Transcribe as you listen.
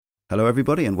Hello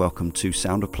everybody and welcome to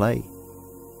Sound of Play.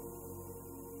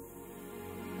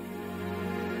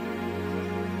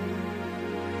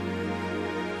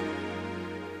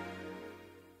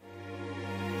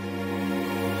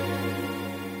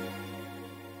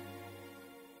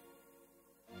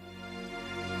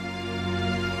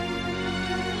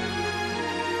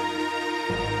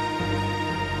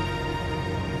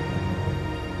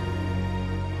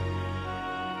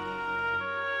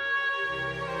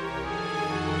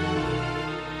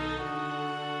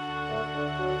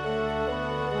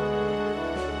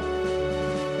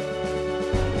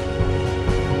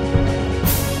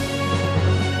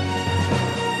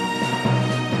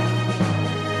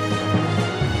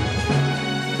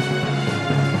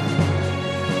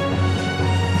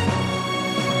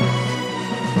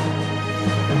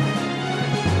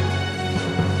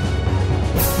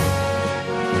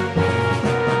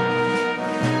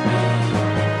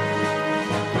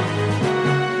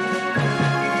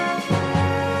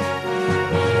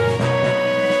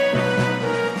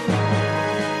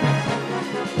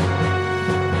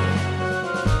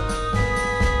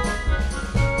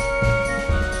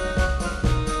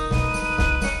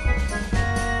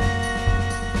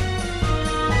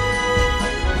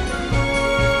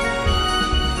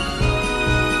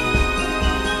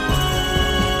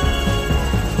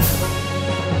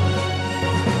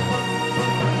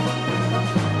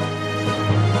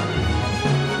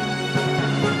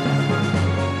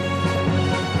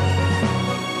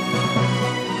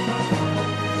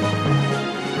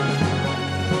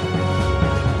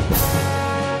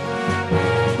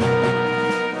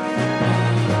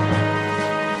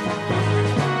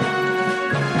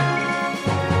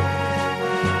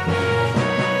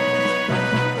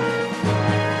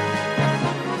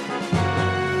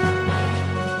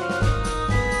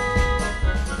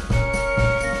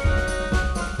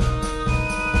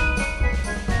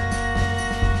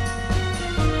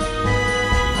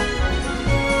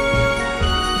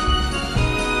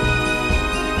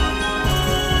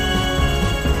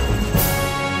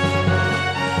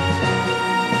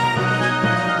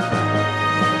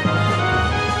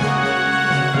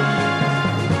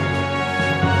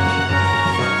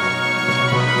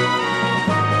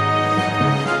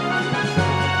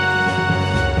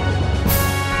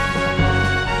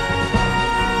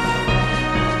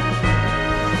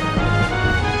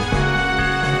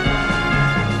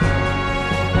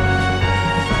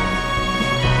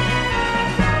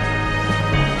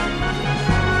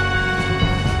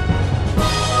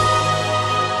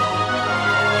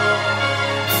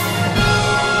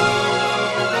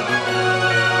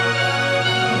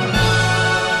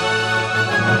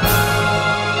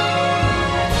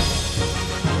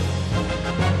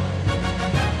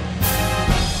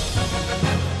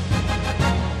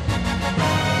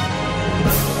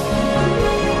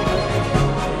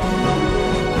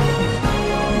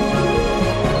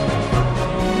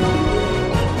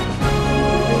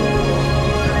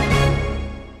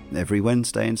 Every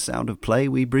Wednesday in Sound of Play,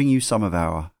 we bring you some of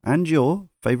our and your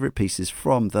favourite pieces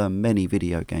from the many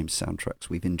video game soundtracks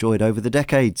we've enjoyed over the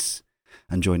decades.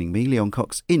 And joining me, Leon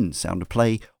Cox, in Sound of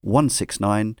Play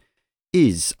 169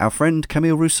 is our friend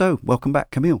Camille Rousseau. Welcome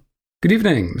back, Camille. Good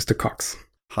evening, Mr. Cox.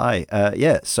 Hi.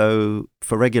 So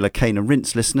for regular Cane and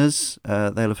Rinse listeners,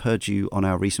 they'll have heard you on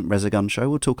our recent Resogun show.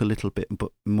 We'll talk a little bit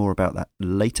more about that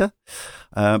later.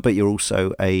 But you're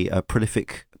also a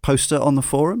prolific poster on the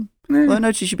forum. Well, I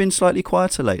noticed you've been slightly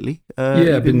quieter lately.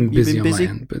 I've been busy on my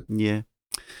end, but yeah,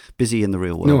 busy in the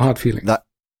real world. No hard feelings.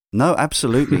 No,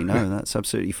 absolutely no. That's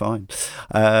absolutely fine.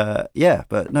 But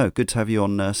no, good to have you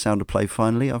on Sound of Play.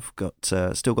 Finally, I've got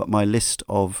still got my list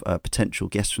of potential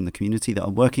guests from the community that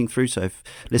I'm working through. So, if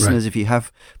listeners, if you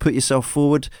have put yourself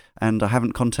forward and I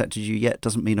haven't contacted you yet,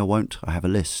 doesn't mean I won't. I have a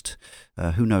list.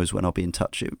 Who knows when I'll be in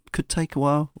touch? It could take a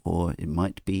while, or it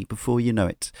might be before you know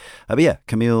it. But yeah,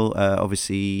 Camille.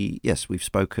 Obviously, yes, we've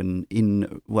spoken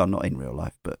not in real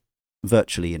life, but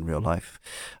virtually in real life,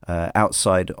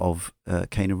 outside of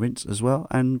Cane and Rinse as well.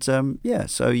 And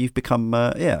so you've become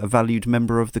a valued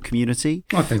member of the community.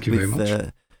 Oh, thank you very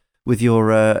much. With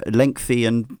your lengthy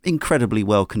and incredibly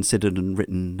well considered and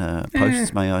written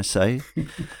posts, may I say.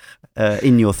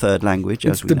 In your third language,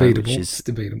 as we know, it's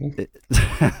debatable.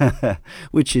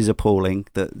 Which is appalling.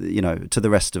 That to the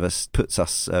rest of us puts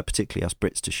us, particularly us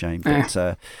Brits, to shame.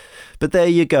 But there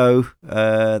you go.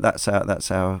 That's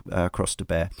our cross to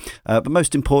bear. But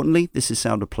most importantly, this is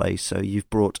Sound of Play. So you've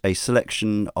brought a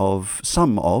selection of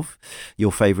some of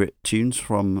your favourite tunes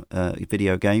from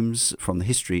video games from the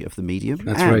history of the medium.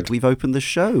 That's right. We've opened the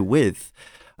show with.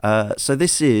 So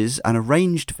this is an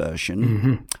arranged version.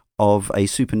 Mm-hmm. Of a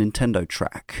Super Nintendo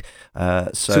track.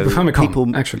 Super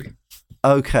Famicom, actually.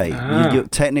 Okay,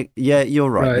 you're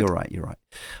right. You're right.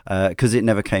 Because it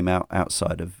never came out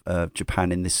outside of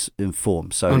Japan in this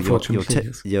form. So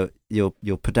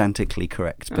you're pedantically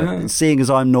correct. But seeing as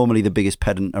I'm normally the biggest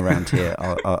pedant around here,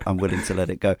 I'm willing to let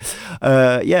it go.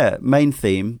 Main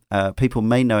theme. People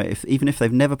may know it even if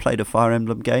they've never played a Fire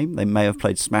Emblem game. They may have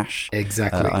played Smash.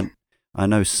 Exactly. I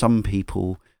know some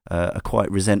people are quite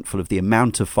resentful of the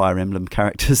amount of Fire Emblem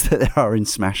characters that there are in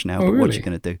Smash now. But what are you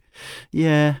going to do?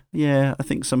 Yeah. I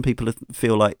think some people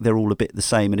feel like they're all a bit the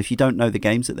same. And if you don't know the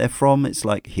games that they're from, it's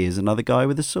like, here's another guy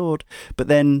with a sword. But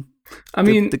then,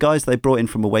 the guys they brought in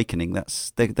from Awakening, they're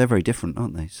very different,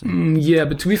 aren't they? So.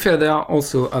 But to be fair, there are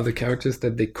also other characters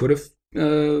that they could have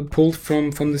pulled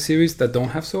from the series that don't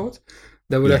have swords.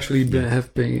 That would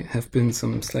have been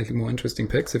some slightly more interesting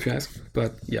picks, if you ask.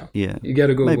 But you got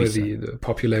to go where the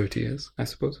popularity is, I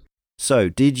suppose. So,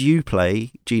 did you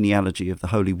play Genealogy of the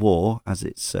Holy War, as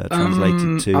it's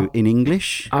translated to in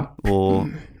English? I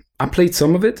played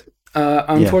some of it.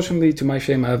 Unfortunately, to my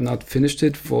shame, I have not finished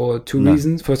it for two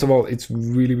reasons. First of all, it's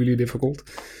really, really difficult.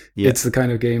 Yeah. It's the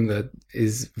kind of game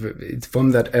it's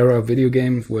from that era of video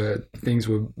games where things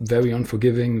were very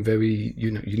unforgiving,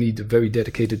 you need a very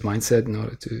dedicated mindset in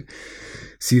order to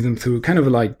see them through, kind of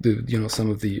like some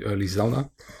of the early Zelda.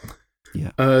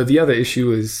 Yeah. The other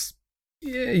issue is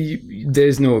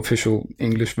there's no official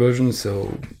English version,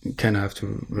 so you kind of have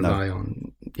to rely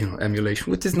on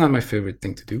emulation, which is not my favorite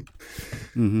thing to do.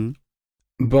 Mm-hmm.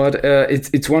 But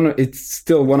it's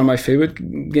still one of my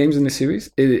favorite games in the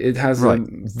series. It has a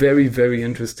very, very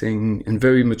interesting and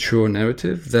very mature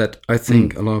narrative that I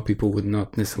think a lot of people would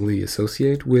not necessarily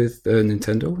associate with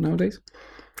Nintendo nowadays.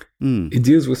 It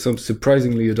deals with some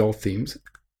surprisingly adult themes.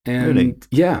 And really?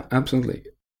 Yeah, absolutely.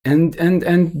 And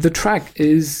the track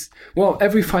is,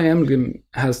 every Fire Emblem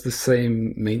has the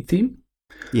same main theme.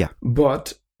 Yeah.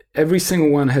 But every single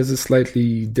one has a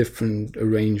slightly different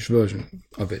arranged version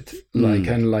of it, kind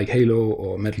of like Halo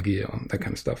or Metal Gear, or that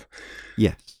kind of stuff.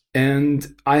 Yes.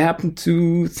 And I happen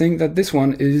to think that this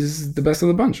one is the best of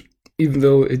the bunch, even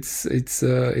though it's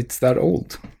that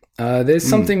old. There's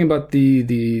something about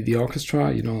the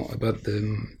orchestra, about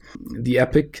the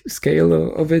epic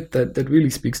scale of it that really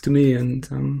speaks to me. And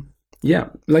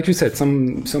like you said,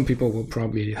 some people will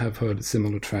probably have heard a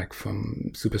similar track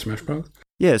from Super Smash Bros.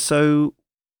 Yeah. So.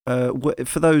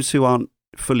 For those who aren't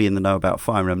fully in the know about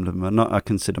Fire Emblem, I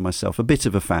consider myself a bit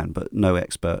of a fan, but no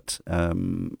expert.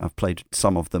 I've played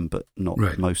some of them, but not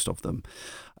most of them.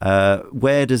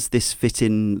 Where does this fit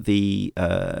in the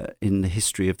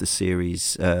history of the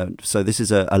series? So this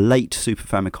is a late Super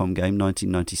Famicom game,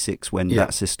 1996, when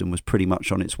that system was pretty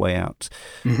much on its way out,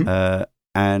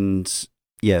 and.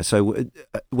 Yeah, so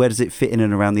where does it fit in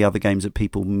and around the other games that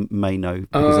people may know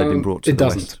because they've been brought to the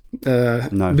West? It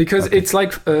doesn't. No. Because it's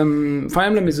like, Fire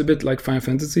Emblem is a bit like Final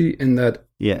Fantasy in that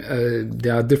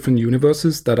there are different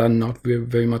universes that are not very,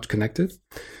 very much connected.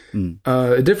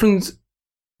 A difference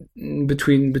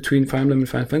between Fire Emblem and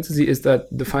Final Fantasy is that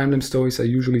the Fire Emblem stories are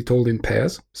usually told in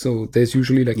pairs. So there's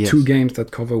usually two games that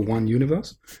cover one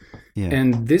universe. Yeah.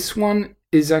 And this one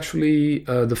is actually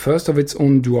the first of its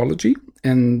own duology.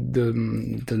 And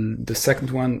the second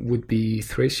one would be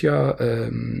Thracia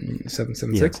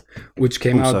 776, which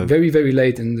came out very, very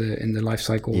late in the life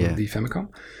cycle of the Famicom.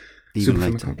 Even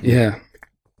Super later. Famicom. Yeah.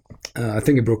 I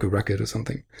think it broke a record or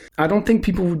something. I don't think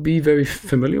people would be very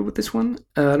familiar with this one.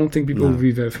 I don't think people would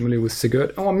be very familiar with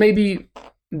Sigurd. Or maybe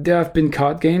there have been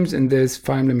card games and there's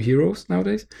Fire Emblem Heroes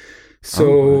nowadays.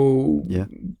 So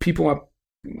people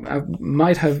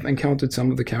might have encountered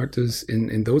some of the characters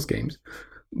in those games.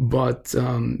 But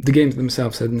the games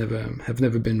themselves have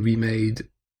never been remade.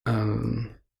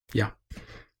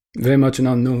 Very much an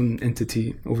unknown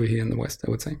entity over here in the West,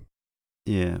 I would say.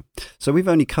 Yeah. So we've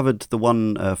only covered the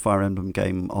one Fire Emblem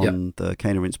game on the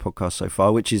Cane and Rinse podcast so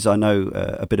far, which is, I know,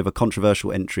 a bit of a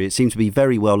controversial entry. It seems to be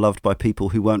very well loved by people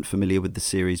who weren't familiar with the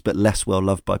series, but less well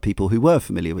loved by people who were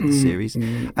familiar with the series,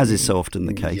 as is so often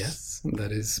the case. Yes,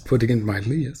 that is putting it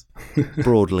mildly, yes.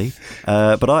 Broadly.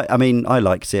 But I mean, I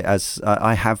liked it, as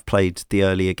I have played the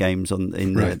earlier games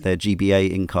in their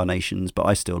GBA incarnations, but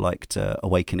I still liked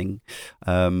Awakening.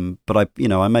 But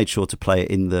I made sure to play it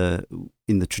in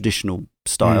the traditional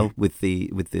style with the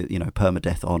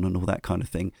permadeath on and all that kind of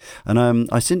thing. And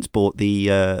I since bought the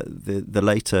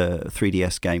later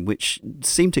 3DS game, which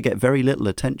seemed to get very little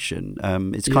attention.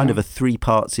 It's kind of a 3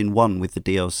 parts in one with the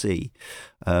DLC,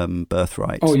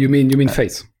 Birthright. Oh, you mean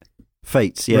Fates?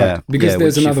 Fates, yeah. Right. Because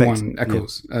there's another one,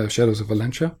 Echoes, Shadows of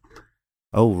Valentia.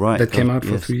 Oh, right. That came out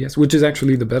for 3DS, which is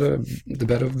actually the better of the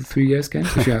 3DS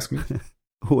games, if you ask me.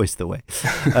 Always the way.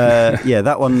 Yeah,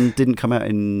 that one didn't come out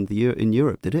in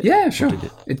Europe, did it? Yeah, sure.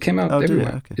 It came out everywhere.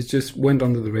 Did it? Okay. It just went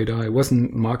under the radar. It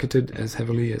wasn't marketed as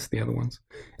heavily as the other ones.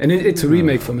 And it's a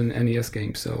remake from an NES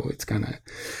game, so it's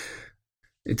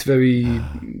very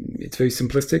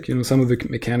simplistic. You know, some of the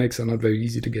mechanics are not very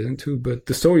easy to get into, but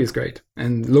the story is great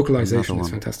and localization is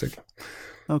fantastic.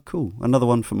 Oh, cool! Another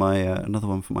one for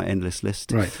my endless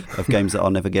list of games that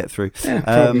I'll never get through. Yeah,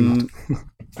 probably not.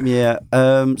 Yeah.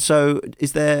 So,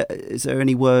 is there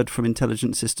any word from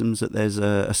Intelligent Systems that there's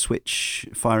a Switch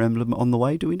Fire Emblem on the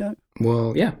way? Do we know?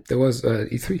 Well, yeah, there was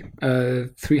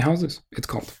E3. Three Houses, it's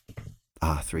called.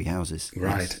 Three Houses.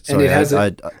 Right. Yes. Sorry, and it has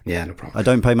no problem. I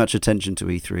don't pay much attention to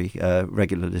E3.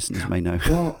 Regular listeners may know.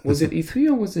 Well, was it E3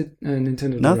 or was it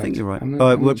Nintendo Direct? No, I think you're right.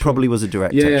 It probably was a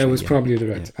Direct. Yeah, actually. It was probably a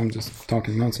Direct. Yeah. I'm just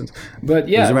talking nonsense. But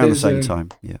yeah, it was around the same time.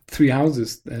 Yeah. Three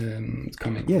Houses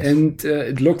coming. Yes. And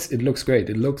it looks great.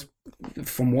 It looks,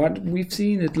 from what we've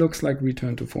seen, it looks like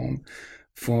Return to Form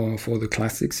for the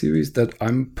classic series that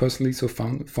I'm personally so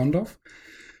fond of.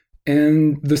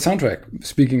 And the soundtrack,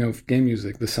 speaking of game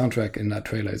music, the soundtrack in that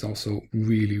trailer is also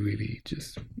really, really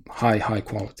just high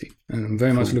quality. And I'm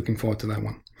very much looking forward to that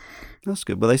one. That's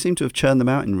good. Well, they seem to have churned them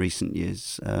out in recent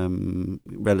years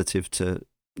relative to,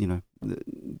 you know,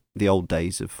 the old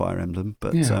days of Fire Emblem.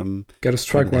 But got to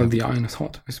strike while the iron is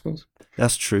hot, I suppose.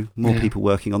 That's true. More people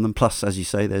working on them. Plus, as you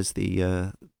say, there's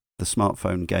the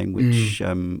smartphone game,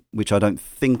 which I don't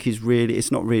think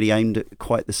it's not really aimed at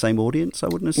quite the same audience, I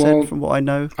wouldn't have said, from what I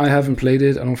know. I haven't played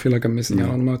it. I don't feel like I'm missing out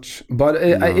on much. But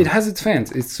it has its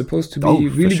fans. It's supposed to be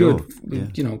really good,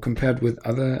 you know, compared with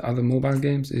other mobile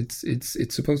games.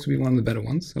 It's supposed to be one of the better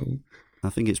ones. So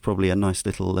I think it's probably a nice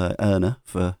little earner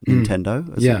for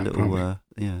Nintendo as a little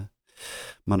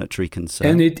monetary concern.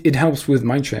 And it helps with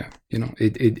mindshare, you know.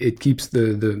 It keeps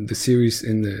the series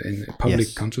in the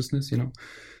public consciousness, you know.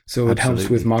 So it helps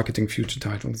with marketing future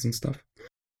titles and stuff.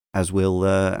 As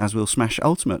will Smash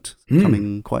Ultimate,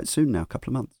 coming quite soon now, a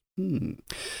couple of months.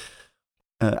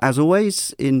 As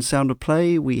always, in Sound of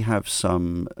Play, we have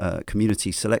some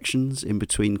community selections in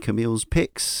between Camille's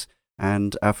picks.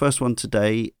 And our first one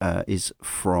today is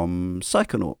from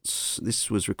Psychonauts.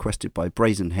 This was requested by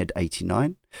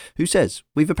Brazenhead89, who says,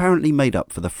 "We've apparently made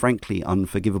up for the frankly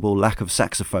unforgivable lack of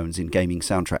saxophones in gaming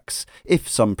soundtracks, if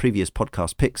some previous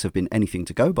podcast picks have been anything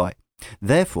to go by.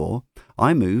 Therefore,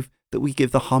 I move that we give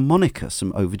the harmonica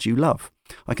some overdue love.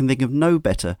 I can think of no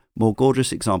better, more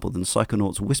gorgeous example than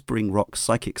Psychonauts' Whispering Rock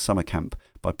Psychic Summer Camp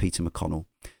by Peter McConnell.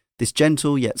 This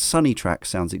gentle yet sunny track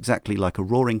sounds exactly like a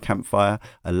roaring campfire,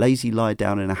 a lazy lie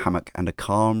down in a hammock, and a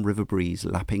calm river breeze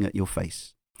lapping at your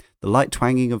face. The light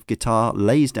twanging of guitar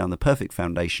lays down the perfect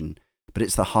foundation, but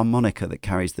it's the harmonica that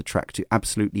carries the track to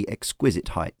absolutely exquisite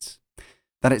heights.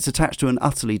 That it's attached to an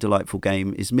utterly delightful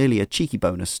game is merely a cheeky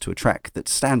bonus to a track that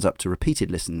stands up to repeated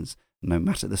listens, no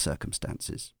matter the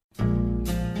circumstances."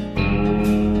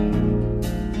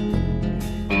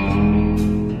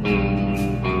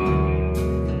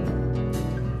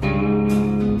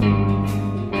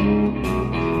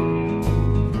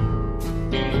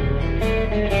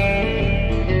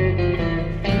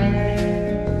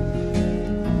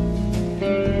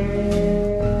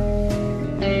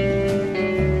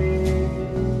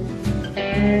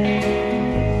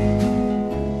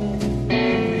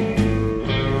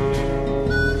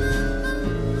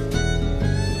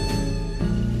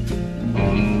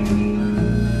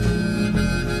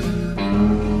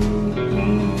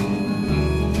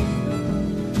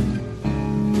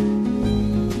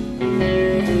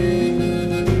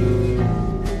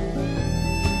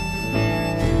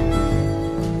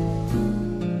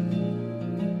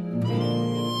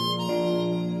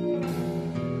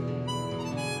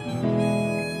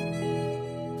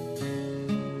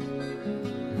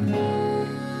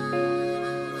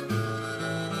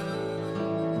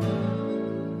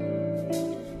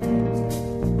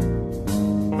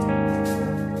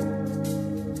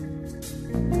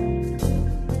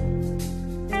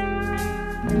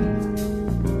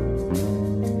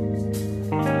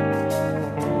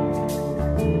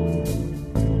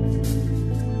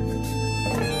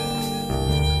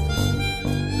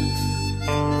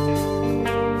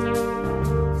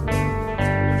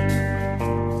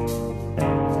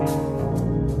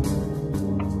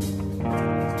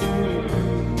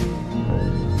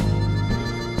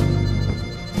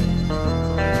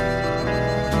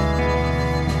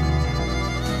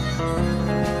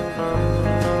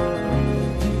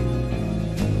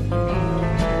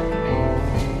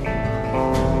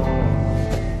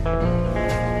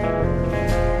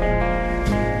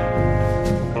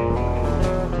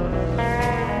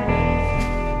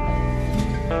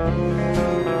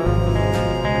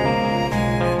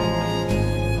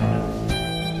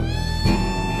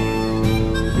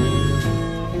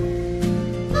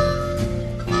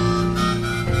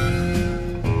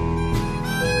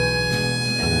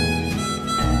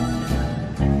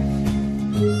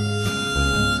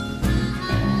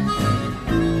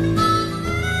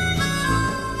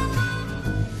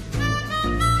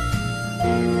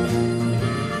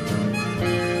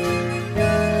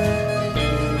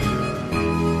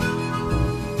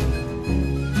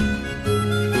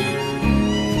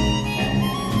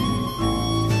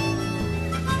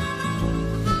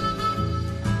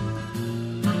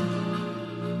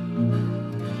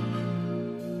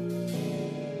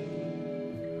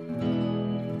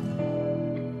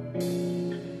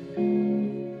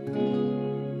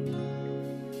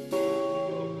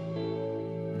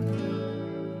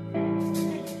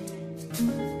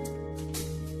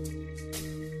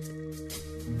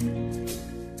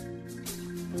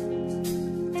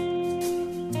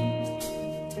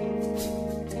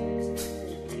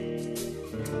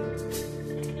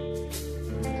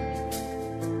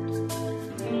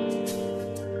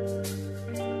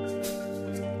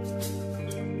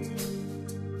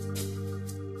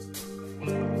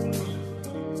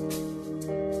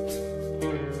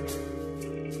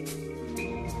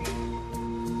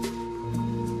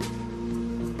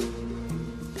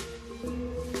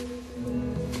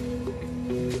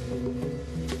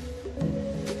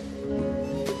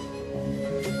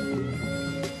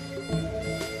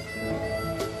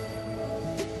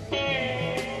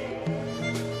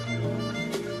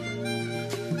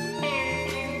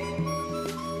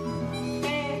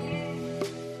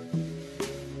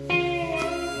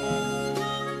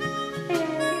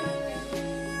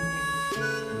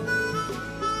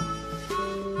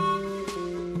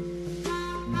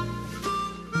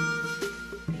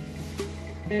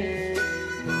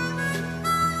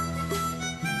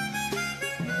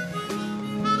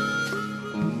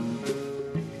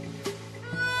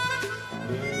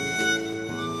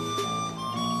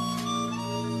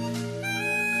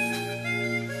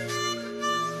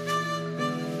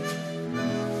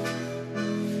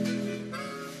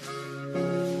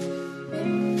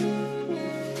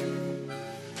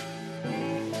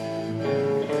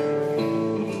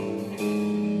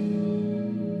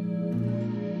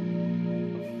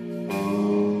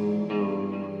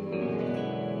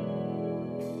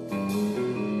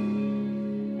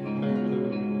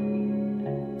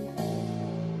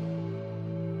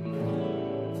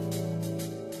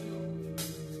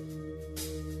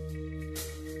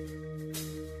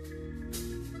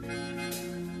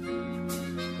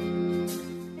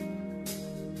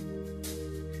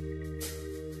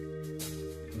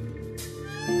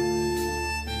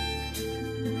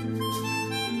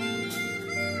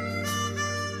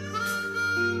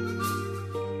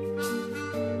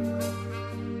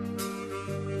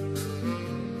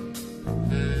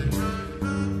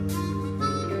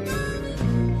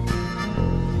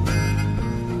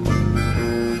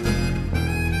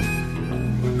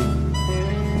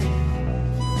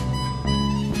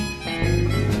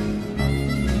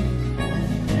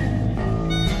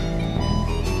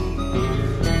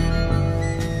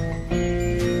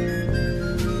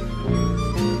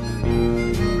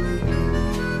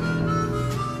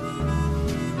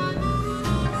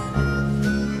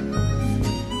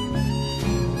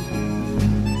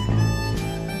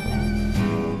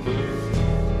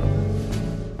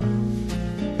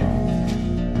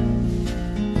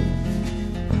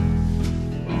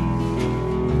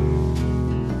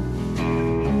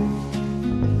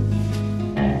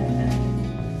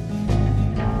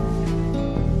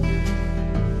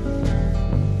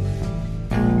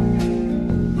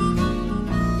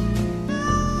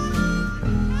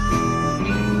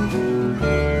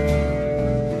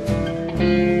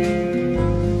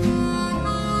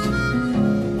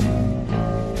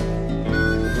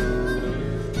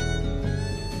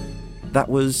 That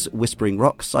was Whispering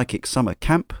Rock Psychic Summer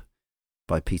Camp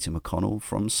by Peter McConnell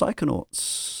from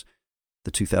Psychonauts,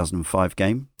 the 2005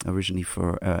 game, originally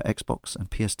for Xbox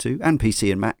and PS2 and PC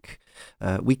and Mac.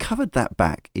 We covered that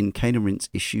back in Cane and Rinse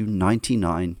issue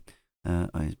 99.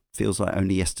 It feels like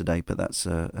only yesterday, but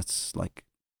that's like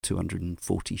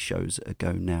 240 shows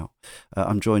ago now.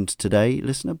 I'm joined today,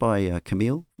 listener, by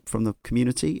Camille from the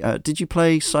community. Did you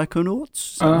play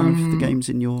Psychonauts? One of the games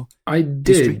in your I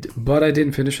did, but I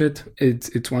didn't finish it.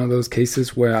 It's one of those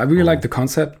cases where I really like the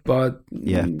concept, but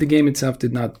the game itself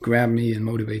did not grab me and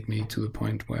motivate me to the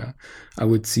point where I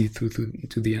would see through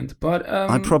to the end. But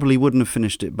I probably wouldn't have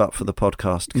finished it but for the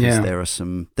podcast, because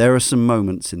there are some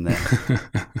moments in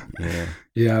there.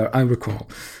 Yeah, I recall.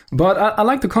 But I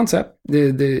like the concept.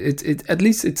 At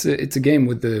least it's a game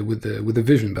with the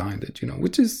vision behind it,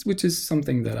 which is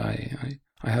something that I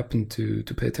happen to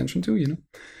pay attention to,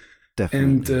 Definitely.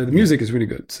 And the music is really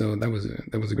good, so that was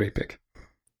a great pick.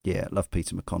 Yeah, love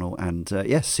Peter McConnell, and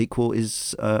sequel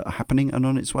is happening and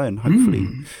on its way, and hopefully,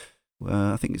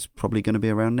 I think it's probably going to be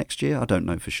around next year. I don't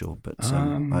know for sure, but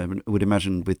I would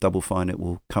imagine with Double Fine it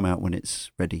will come out when it's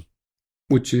ready.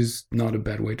 Which is not a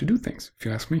bad way to do things, if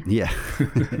you ask me. Yeah,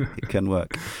 it can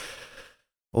work.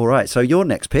 All right, so your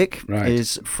next pick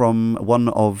is from one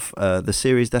of the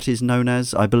series that is known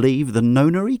as, I believe, the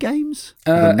Nonary games?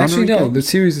 Actually, no, the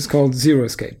series is called Zero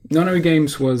Escape. Nonary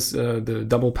Games was the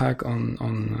double pack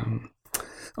on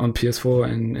PS4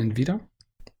 and Vita.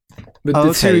 But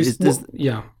the series,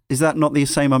 is that not the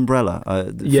same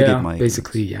umbrella?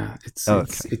 Basically, yeah.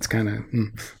 It's kind of...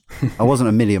 I wasn't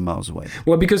a million miles away.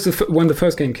 Well, because when the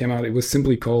first game came out, it was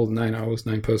simply called 9 Hours,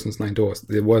 9 Persons, 9 Doors.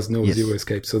 There was no Zero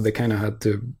Escape, so they kind of had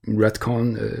to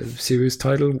retcon a series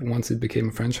title once it became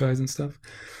a franchise and stuff.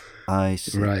 I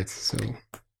see. Right,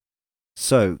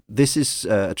 So this is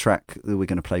a track that we're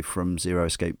going to play from Zero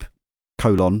Escape: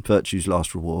 Virtue's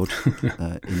Last Reward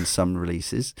in some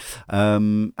releases.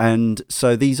 And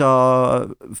so these are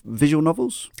visual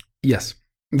novels? Yes.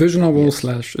 Visual novels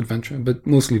 / adventure, but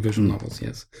mostly visual novels,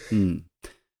 yes.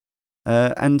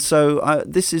 And so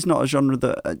this is not a genre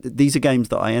that... these are games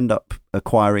that I end up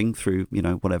acquiring through,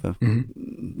 whatever,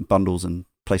 bundles and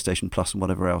PlayStation Plus and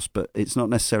whatever else, but it's not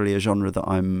necessarily a genre that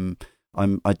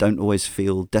I don't always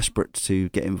feel desperate to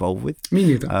get involved with. Me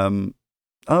neither.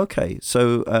 Okay,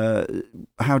 so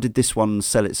how did this one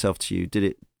sell itself to you?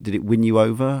 Did it win you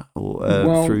over,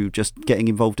 or through just getting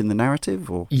involved in the narrative?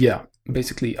 Or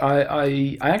basically,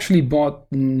 I actually bought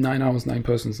 9 Hours, 9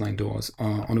 Persons, 9 Doors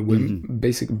on a whim,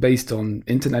 based on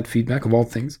internet feedback of all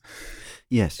things.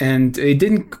 Yes, and it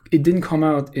didn't come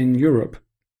out in Europe,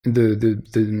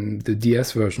 the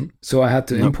DS version, so I had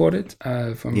to import it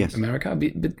from America.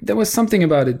 But there was something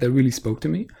about it that really spoke to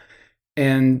me,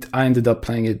 and I ended up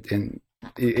playing it and.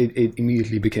 It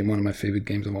immediately became one of my favorite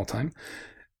games of all time,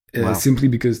 simply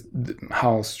because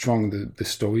how strong the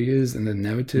story is and the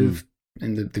narrative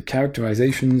and the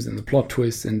characterizations and the plot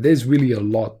twists, and there's really a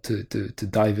lot to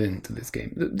dive into this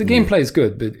game. The gameplay is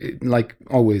good, but like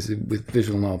always with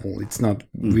visual novel, it's not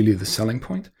really the selling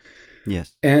point.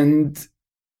 Yes. And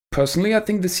personally, I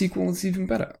think the sequel is even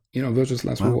better, Virtue's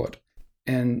Last Reward.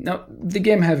 And now the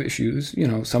game have issues,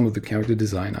 some of the character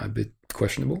design are a bit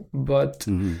questionable, but...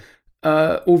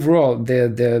 overall,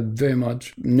 they're very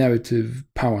much narrative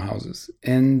powerhouses,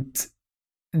 and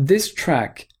this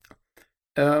track,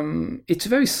 it's a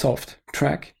very soft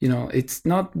track. It's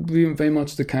not really very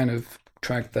much the kind of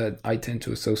track that I tend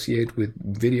to associate with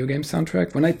video game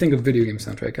soundtrack. When I think of video game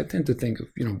soundtrack, I tend to think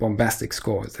of bombastic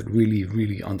scores that really,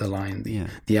 really underline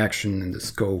the action and the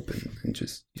scope and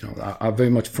just are very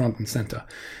much front and center.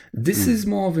 This is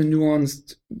more of a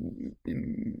nuanced,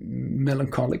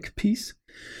 melancholic piece.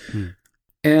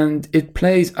 And it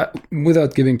plays,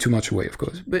 without giving too much away, of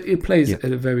course, but it plays at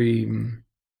a very,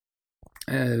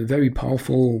 very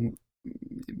powerful,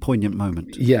 poignant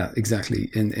moment. Yeah, exactly.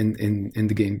 In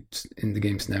the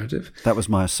game's narrative. That was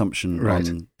my assumption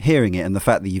on hearing it, and the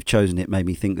fact that you've chosen it made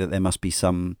me think that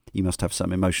you must have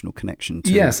some emotional connection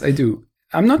to. Yes, I do.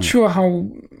 I'm not sure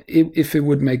if it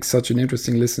would make such an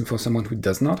interesting listen for someone who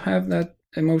does not have that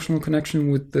emotional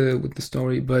connection with the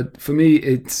story, but for me,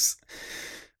 it's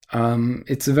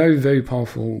a very, very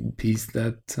powerful piece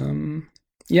that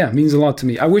means a lot to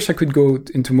me. I wish I could go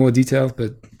into more detail,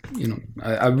 but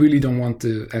I really don't want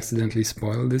to accidentally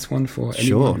spoil this one for anyone.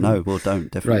 Sure, no, well,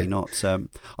 don't, definitely not.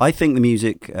 I think the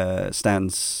music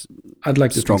stands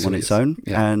strong on its own,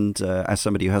 and as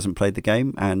somebody who hasn't played the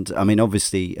game, and I mean,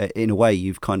 obviously, in a way,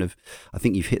 I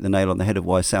think you've hit the nail on the head of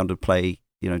why Sound of Play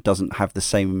doesn't have the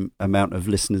same amount of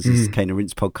listeners as Cane and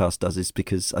Rinse podcast does, is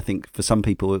because I think for some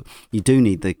people you do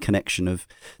need the connection of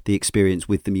the experience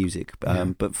with the music.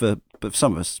 But for But for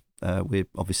some of us, we're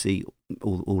obviously,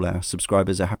 all our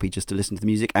subscribers are happy just to listen to the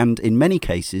music. And in many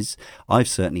cases, I've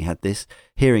certainly had this,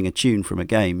 hearing a tune from a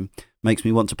game makes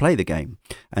me want to play the game.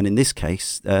 And in this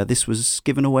case, this was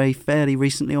given away fairly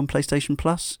recently on PlayStation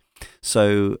Plus.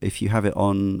 So if you have it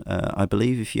on, I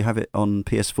believe if you have it on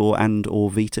PS4 and or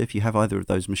Vita, if you have either of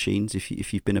those machines, if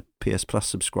you've been a PS Plus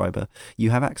subscriber, you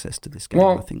have access to this game.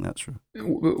 Well, I think that's true.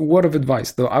 Word of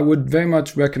advice, though, I would very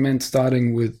much recommend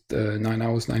starting with 9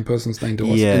 Hours, 9 Persons, 9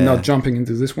 Doors, and not jumping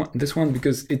into this one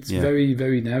because it's very,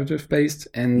 very narrative based,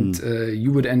 and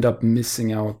you would end up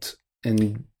missing out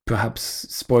and perhaps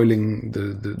spoiling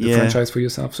the franchise for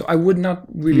yourself. So I would not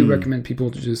really recommend people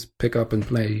to just pick up and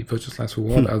play Virtual Last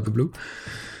Reward out of the blue.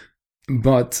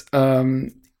 But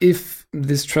if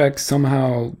this track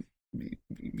somehow,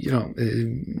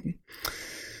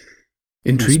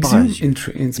 inspires you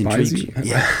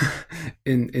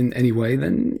in any way,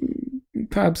 then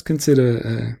perhaps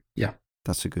consider,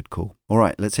 That's a good call. All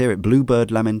right, let's hear it.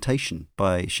 Bluebird Lamentation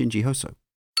by Shinji Hoso.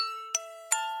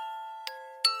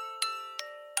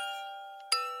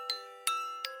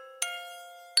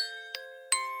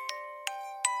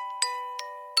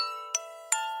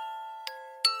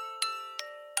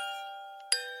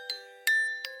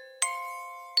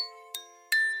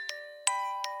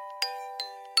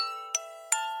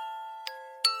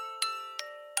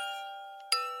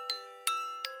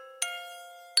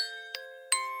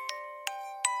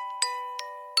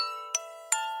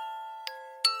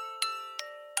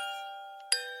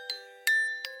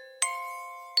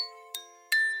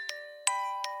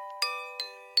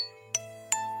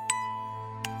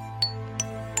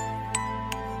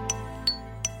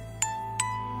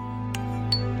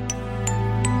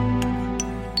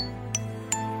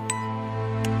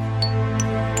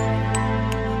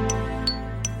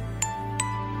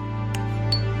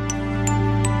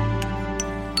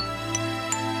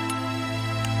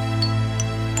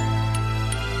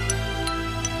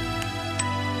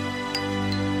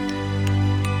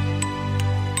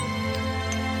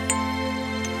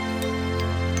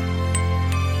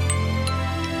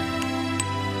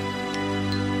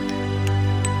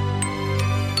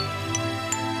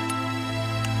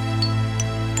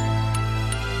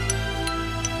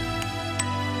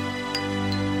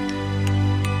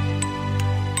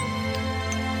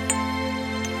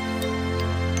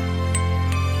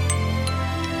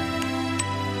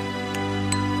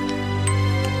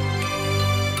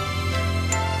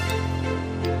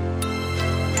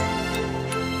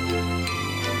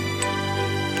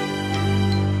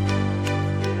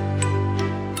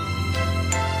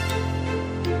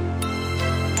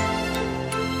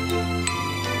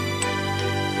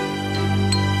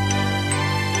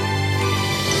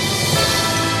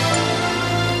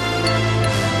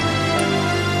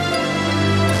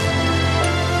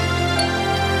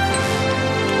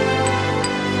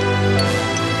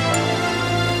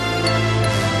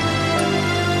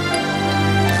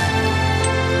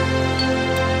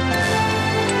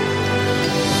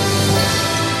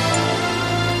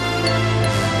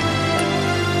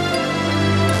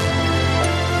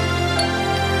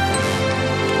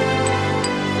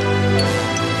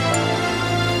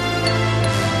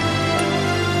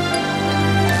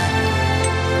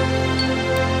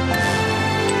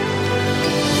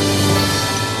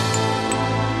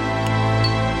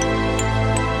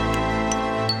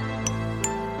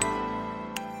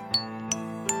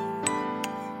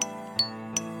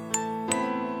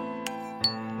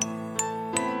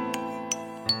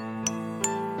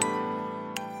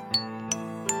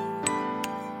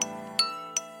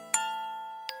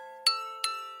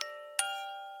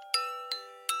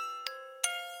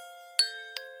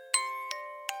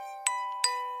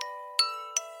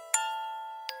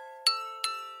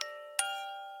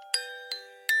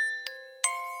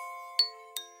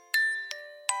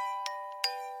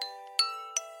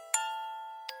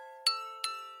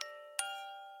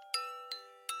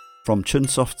 From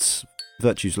Chunsoft's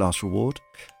Virtue's Last Reward,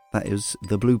 that is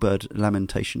The Bluebird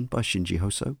Lamentation by Shinji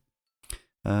Hoso.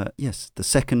 Yes, the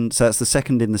second. So that's the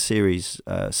second in the series,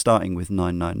 starting with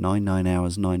 999, 9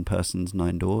 Hours, 9 Persons,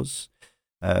 9 Doors.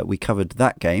 We covered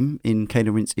that game in Cane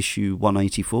Rinse issue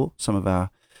 184. Some of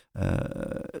our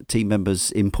team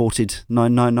members imported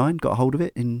 999, got a hold of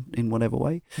it in whatever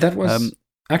way. That was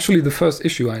actually the first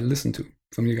issue I listened to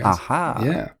from you guys. Aha!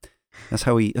 Yeah. That's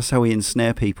how we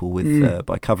ensnare people with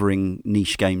by covering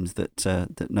niche games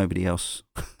that nobody else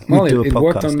would do a podcast it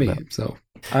worked on me, about. So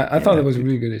I thought it was a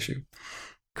really good issue.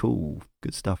 Cool,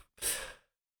 good stuff.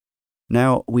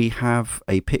 Now we have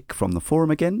a pick from the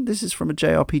forum again. This is from a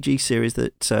JRPG series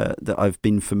that I've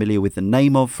been familiar with the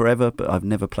name of forever, but I've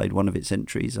never played one of its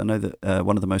entries. I know that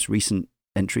one of the most recent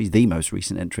entries, the most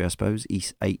recent entry, I suppose,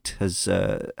 Ys 8, has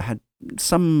had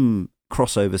some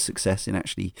crossover success in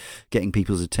actually getting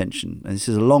people's attention. And this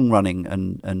is a long running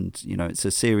and it's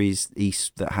a series,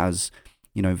 Ys, that has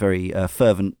very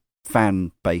fervent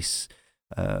fan base,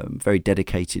 very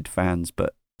dedicated fans,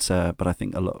 but I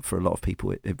think for a lot of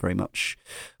people it very much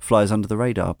flies under the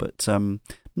radar. But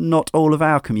not all of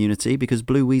our community, because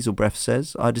Blue Weasel Breath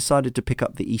says, I decided to pick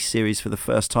up the Ys series for the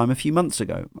first time a few months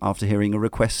ago after hearing a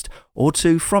request or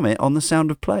two from it on the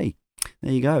Sound of Play.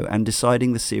 There you go, and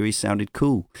deciding the series sounded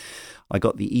cool. I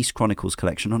got the Ys Chronicles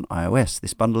collection on iOS.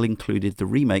 This bundle included the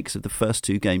remakes of the first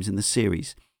 2 games in the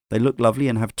series. They look lovely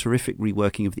and have terrific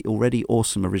reworking of the already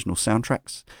awesome original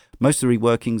soundtracks. Most of the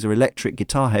reworkings are electric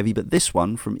guitar heavy, but this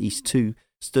one from Ys 2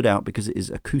 stood out because it is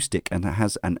acoustic and it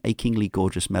has an achingly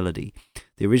gorgeous melody.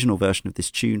 The original version of this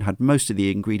tune had most of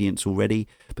the ingredients already,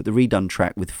 but the redone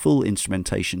track with full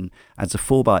instrumentation adds a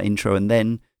 4-bar intro and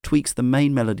then tweaks the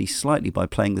main melody slightly by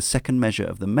playing the second measure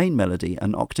of the main melody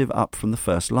an octave up from the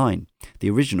first line. The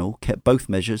original kept both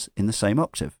measures in the same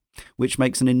octave, which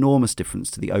makes an enormous difference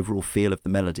to the overall feel of the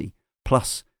melody.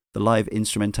 Plus, the live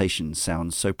instrumentation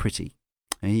sounds so pretty.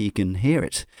 And you can hear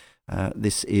it.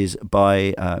 This is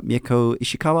by Mieko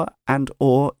Ishikawa and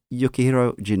or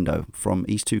Yukihiro Jindo from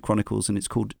Ys 2 Chronicles, and it's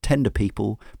called Tender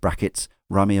People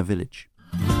 (Ramia Village).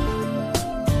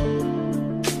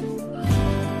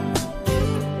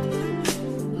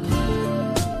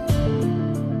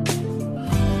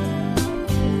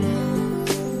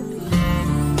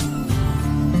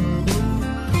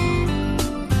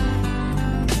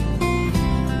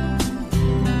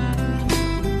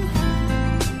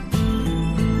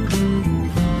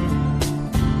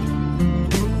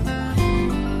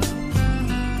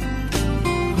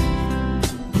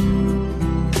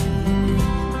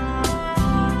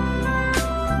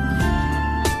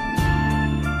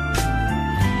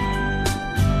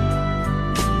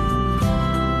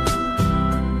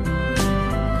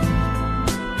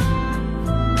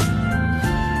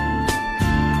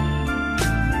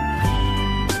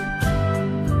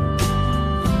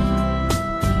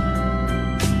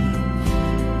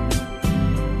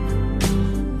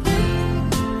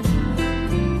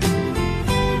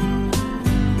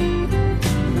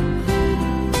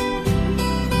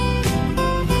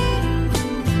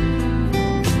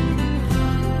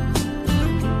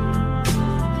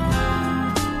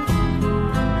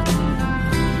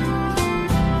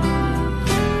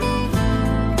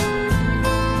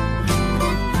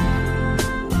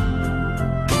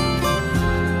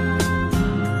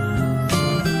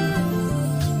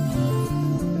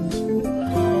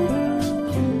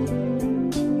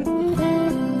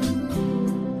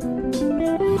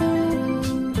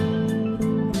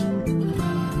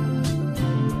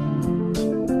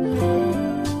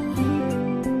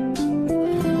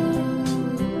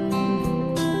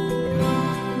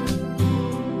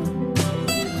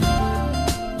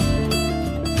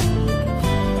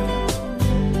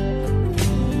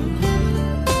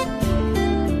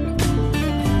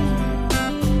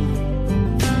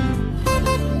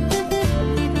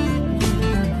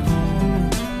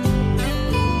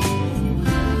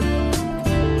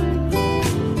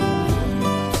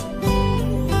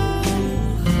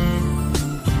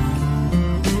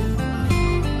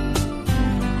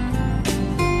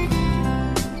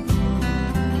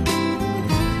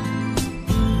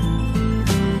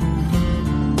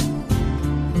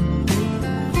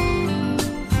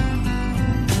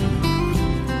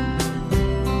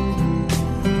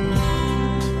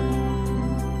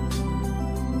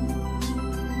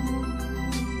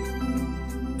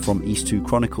 From Ys 2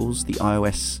 Chronicles, the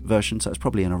iOS version, so it's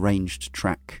probably an arranged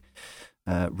track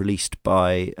released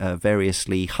by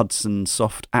variously Hudson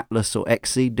Soft, Atlas or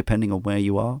Xseed, depending on where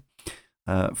you are,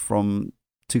 from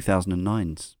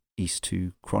 2009's Ys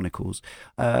 2 Chronicles.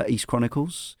 Ys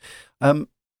Chronicles.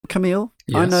 Camille,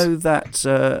 yes. I know that,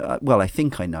 I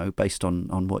think I know, based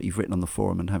on what you've written on the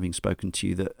forum and having spoken to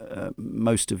you, that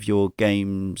most of your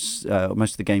games,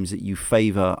 most of the games that you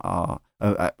favour are,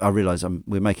 I realise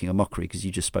we're making a mockery because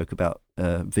you just spoke about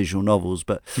visual novels,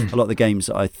 but a lot of the games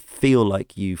that I feel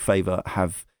like you favour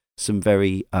have some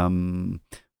very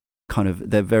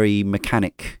they're very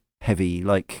mechanic heavy,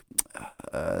 like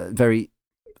very...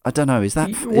 I don't know. Is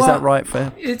that right?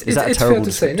 Fair? It's fair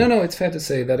to say. No, it's fair to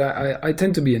say that I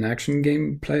tend to be an action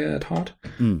game player at heart,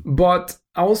 but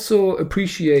I also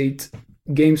appreciate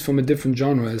games from a different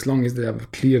genre as long as they have a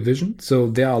clear vision. So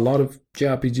there are a lot of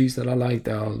JRPGs that I like.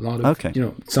 There are a lot of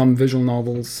some visual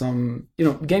novels. Some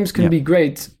games can be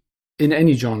great in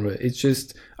any genre. It's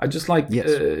just I just like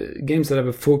games that have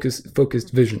a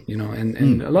focused vision,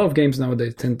 and a lot of games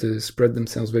nowadays tend to spread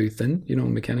themselves very thin,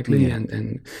 mechanically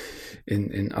and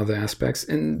in other aspects,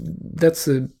 and that's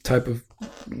a type of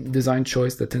design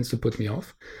choice that tends to put me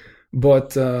off.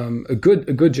 But a good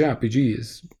JRPG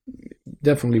is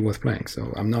definitely worth playing.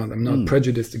 So I'm not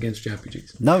prejudiced against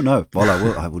JRPGs. No. Well,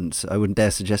 I wouldn't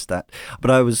dare suggest that.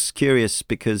 But I was curious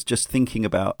because just thinking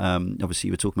about obviously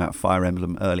you were talking about Fire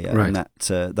Emblem earlier, right. and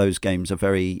that those games are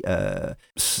very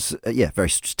very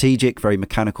strategic, very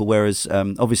mechanical. Whereas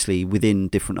obviously within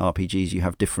different RPGs you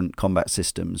have different combat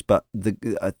systems. But the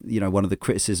one of the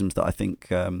criticisms that I think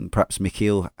perhaps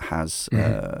Mikhail has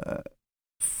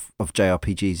of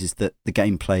JRPGs is that the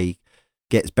gameplay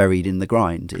gets buried in the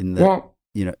grind.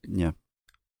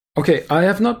 Okay, I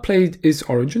have not played Is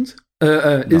Origins,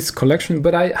 Is Collection,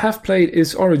 but I have played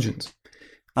Is Origins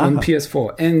on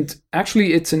PS4, and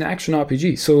actually it's an action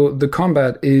RPG. So the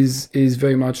combat is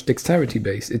very much dexterity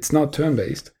based. It's not turn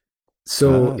based.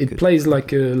 So it plays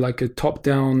like a top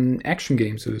down action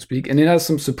game, so to speak, and it has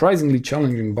some surprisingly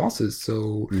challenging bosses.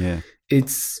 So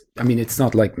it's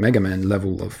not like Mega Man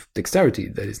level of dexterity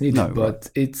that is needed, but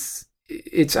it's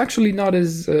actually not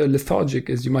as lethargic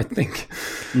as you might think.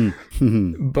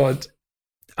 But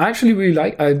I actually really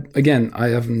like. I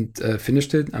haven't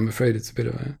finished it. I'm afraid it's a bit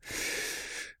of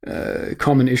a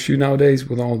common issue nowadays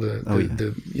with all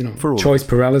the choice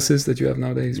paralysis that you have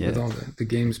nowadays with all the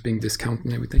games being discounted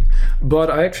and everything. But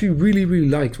I actually really really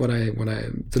liked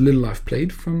the little I've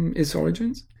played from Is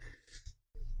Origins.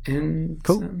 And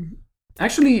cool.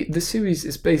 Actually, the series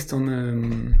is based on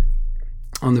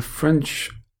the French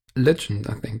legend,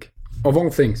 I think, of all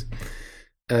things.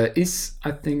 Is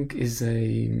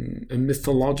a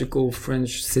mythological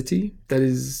French city that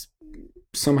is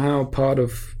somehow part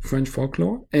of French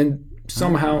folklore, and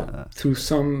somehow through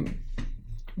some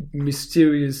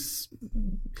mysterious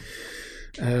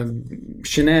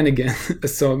shenanigan,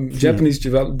 some Japanese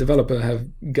developer have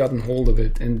gotten hold of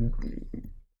it and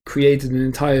created an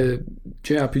entire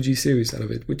JRPG series out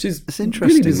of it, which is interesting.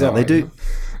 Really bizarre.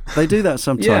 They do that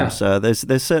sometimes.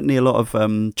 There's certainly a lot of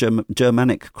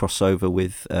Germanic crossover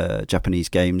with Japanese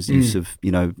games, use of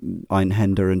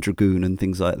Einhänder and Dragoon and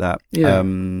things like that.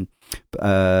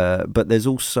 But there's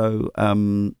also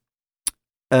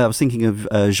I was thinking of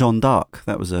Jeanne d'Arc.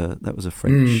 That was a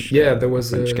French there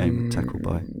was a French game tackled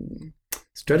by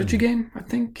strategy game, I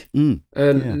think.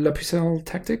 La Pucelle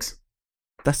Tactics.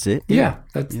 That's it.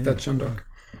 That's Jeanne d'Arc.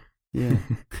 Yeah.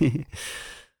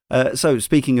 So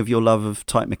speaking of your love of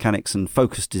tight mechanics and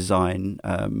focus design,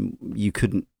 you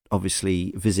couldn't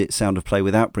obviously visit Sound of Play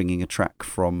without bringing a track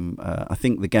from I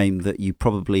think the game that you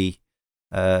probably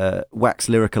wax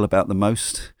lyrical about the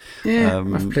most.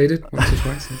 I've played it once or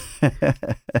twice.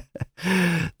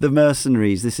 The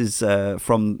Mercenaries. This is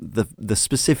from the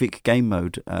specific game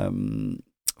mode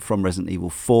from Resident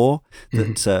Evil 4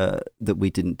 that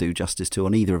we didn't do justice to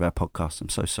on either of our podcasts. I'm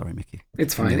so sorry, Mickey.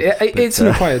 It's fine. It's an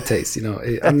acquired taste,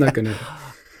 I'm not going to...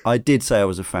 I did say I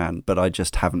was a fan, but I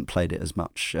just haven't played it as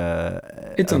much over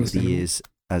the years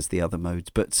as the other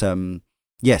modes. But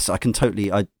yes, I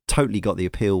totally got the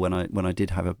appeal when I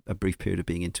did have a brief period of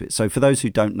being into it. So for those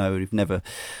who don't know, who've never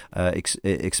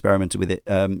experimented with it,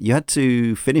 you had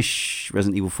to finish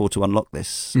Resident Evil 4 to unlock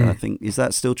this. I think, is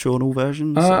that still true on all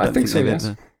versions? I think so,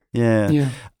 yes.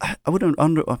 Yeah. I wouldn't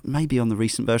maybe on the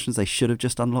recent versions they should have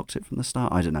just unlocked it from the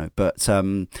start. I don't know, but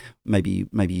maybe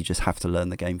you just have to learn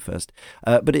the game first.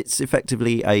 But it's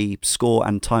effectively a score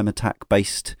and time attack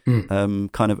based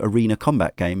kind of arena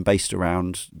combat game based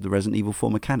around the Resident Evil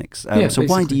 4 mechanics. So basically.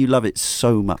 Why do you love it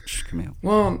so much, Camille?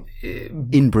 Well,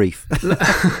 in brief,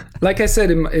 like I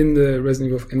said in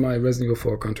my Resident Evil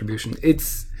 4 contribution,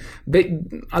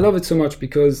 I love it so much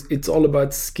because it's all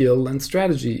about skill and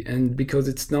strategy, and because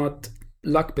it's not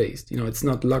luck based, it's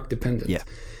not luck dependent. Yeah.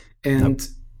 And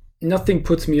nothing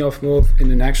puts me off more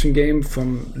in an action game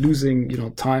from losing,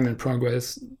 time and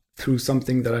progress through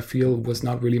something that I feel was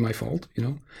not really my fault,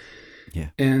 Yeah.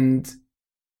 And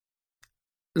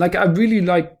I really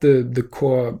like the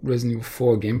core Resident Evil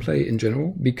 4 gameplay in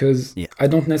general, because I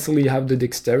don't necessarily have the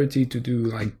dexterity to do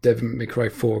like Devil May Cry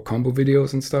 4 combo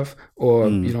videos and stuff, or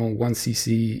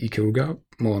 1cc Ikaruga.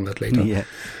 More on that later. Yeah.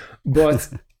 But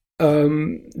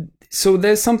so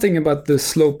there's something about the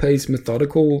slow-paced,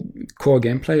 methodical core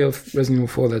gameplay of Resident Evil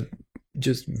 4 that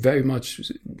just very much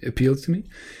appeals to me.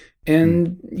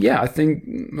 And I think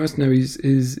Mercenaries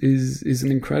is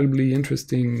an incredibly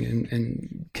interesting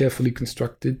and carefully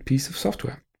constructed piece of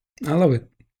software. I love it.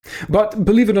 But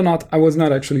believe it or not, I was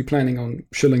not actually planning on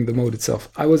shilling the mode itself.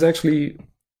 I was actually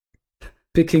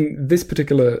picking this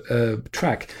particular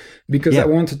track because I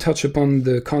want to touch upon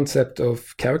the concept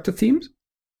of character themes.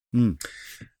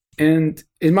 And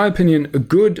in my opinion, a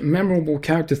good, memorable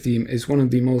character theme is one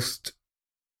of the most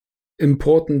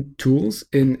important tools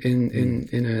in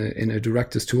a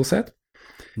director's tool set,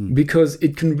 because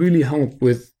it can really help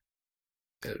with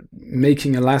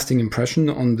making a lasting impression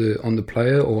on the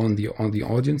player or on the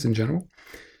audience in general.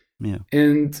 Yeah.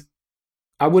 And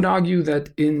I would argue that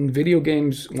in video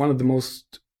games, one of the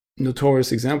most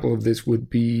notorious example of this would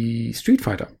be Street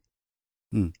Fighter,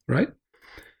 right?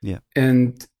 Yeah.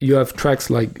 And you have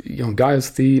tracks like Gaia's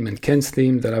theme and Ken's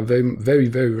theme that are very, very,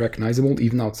 very recognizable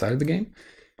even outside of the game.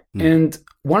 And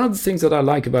one of the things that I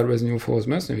like about Resident Evil 4's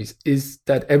Mercenaries is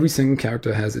that every single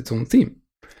character has its own theme.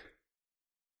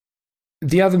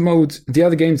 The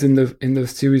other games in the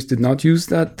series did not use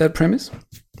that premise.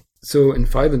 So in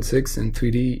 5 and 6 and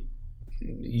 3D,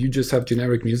 you just have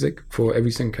generic music for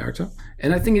every single character,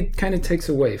 and I think it kind of takes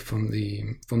away from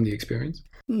the experience.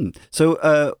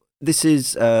 So this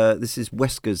is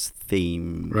Wesker's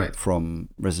theme, right, from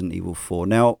Resident Evil 4.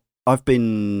 Now, I've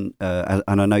been, and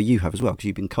I know you have as well, because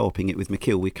you've been co-oping it with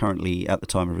Mikhail. We're currently, at the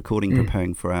time of recording,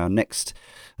 preparing for our next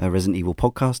Resident Evil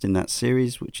podcast in that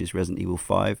series, which is Resident Evil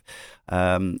 5.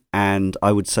 And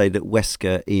I would say that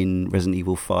Wesker in Resident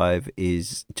Evil 5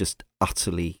 is just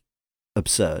utterly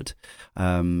absurd.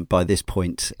 By this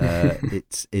point,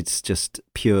 it's just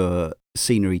pure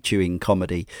scenery chewing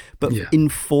comedy. But in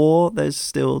 4, there's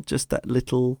still just that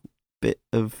little bit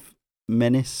of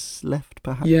menace left,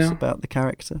 perhaps, about the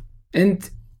character. And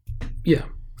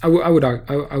I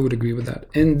would agree with that.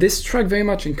 And this track very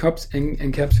much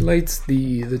encapsulates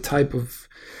the type of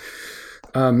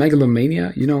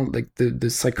megalomania, like the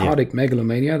psychotic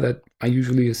megalomania that I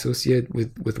usually associate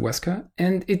with Wesker.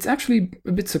 And it's actually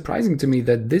a bit surprising to me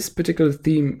that this particular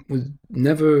theme was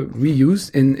never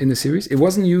reused in the series. It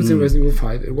wasn't used in Resident Evil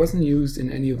 5. It wasn't used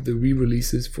in any of the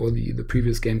re-releases for the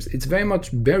previous games. It's very much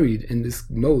buried in this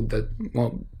mode that,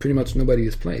 pretty much nobody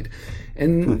has played.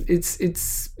 And it's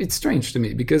strange to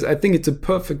me, because I think it's a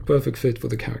perfect fit for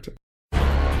the character.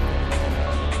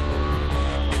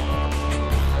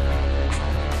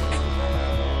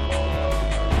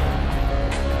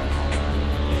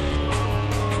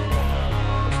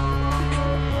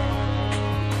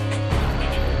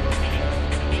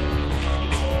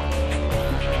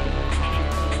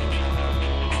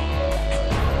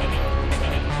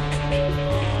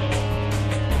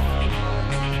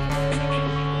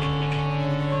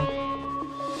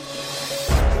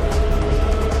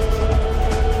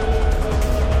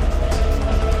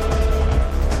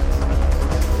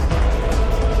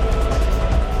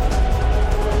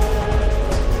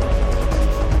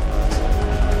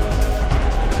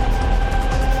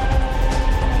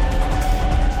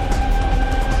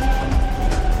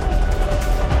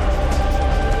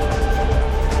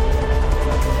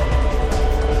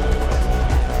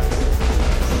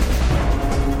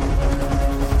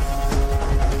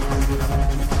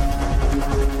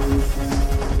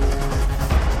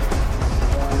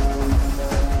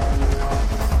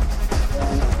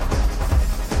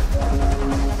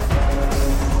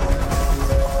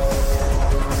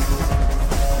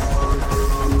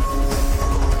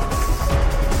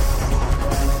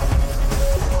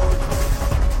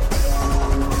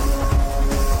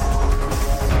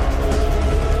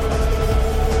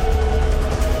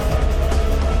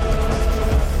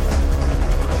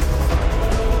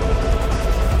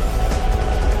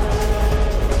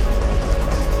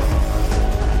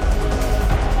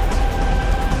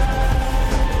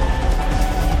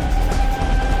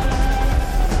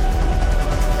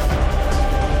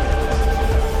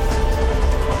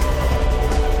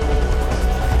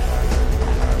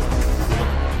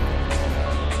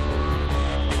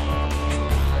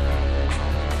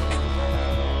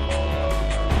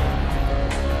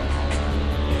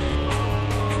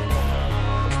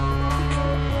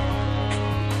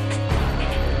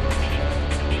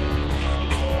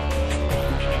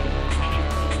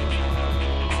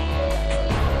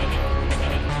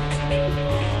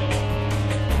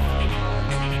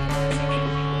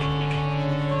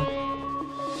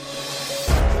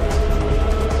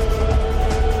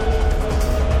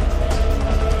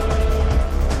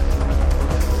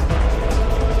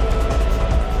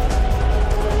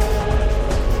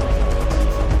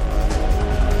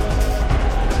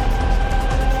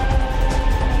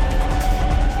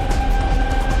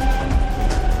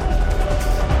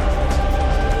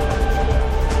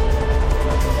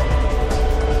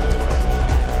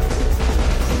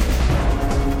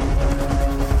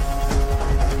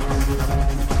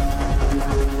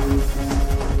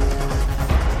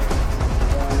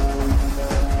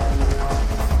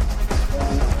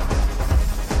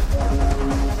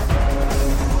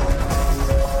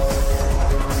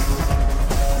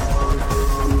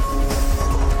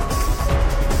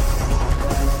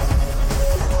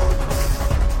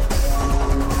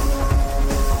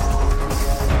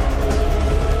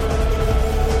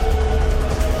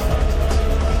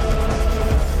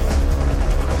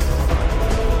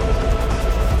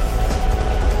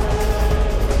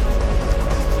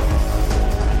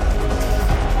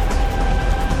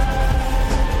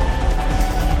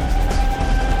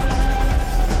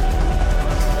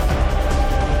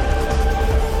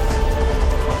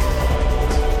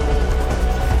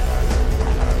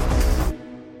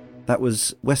 that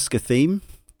was Wesker Theme,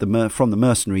 from the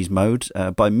Mercenaries mode,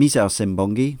 by Misao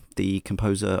Sembongi, the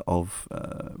composer of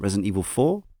Resident Evil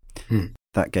 4.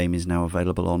 That game is now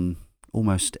available on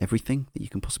almost everything that you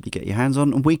can possibly get your hands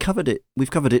on, and we've covered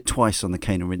it twice on the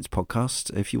Cane and Rinse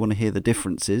podcast. If you want to hear the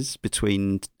differences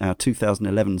between our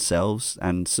 2011 selves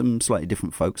and some slightly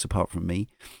different folks apart from me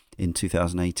in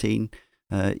 2018,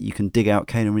 you can dig out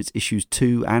Cane and Rinse issues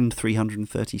 2 and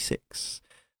 336,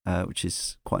 which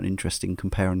is quite an interesting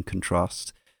compare and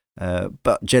contrast.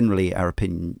 But generally our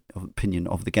opinion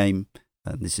of the game,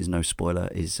 and this is no spoiler,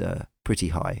 is pretty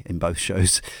high in both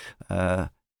shows.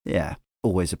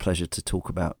 Always a pleasure to talk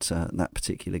about that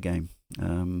particular game.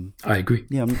 I agree.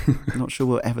 Yeah, I'm not sure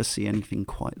we'll ever see anything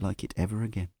quite like it ever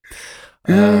again.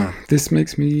 This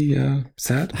makes me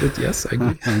sad, but yes, I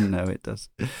agree. I know it does.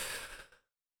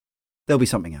 There'll be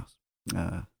something else,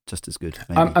 just as good.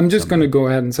 I'm just going to go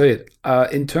ahead and say it.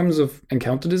 In terms of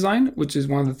encounter design, which is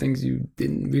one of the things you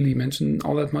didn't really mention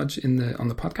all that much on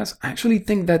the podcast, I actually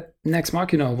think that Nex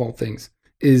Machina, of all things,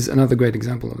 is another great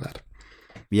example of that.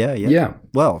 Yeah.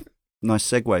 Well, nice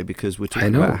segue, because we're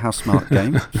talking about a How Smart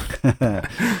game.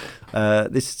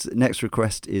 This next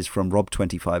request is from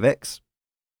Rob25X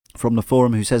from the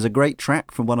forum, who says, a great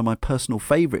track from one of my personal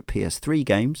favourite PS3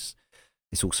 games.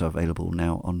 It's also available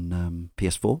now on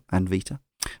PS4 and Vita.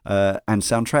 And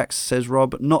soundtracks, says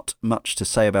Rob, not much to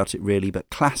say about it really, but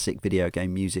classic video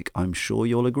game music. I'm sure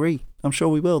you'll agree. I'm sure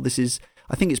we will. This is,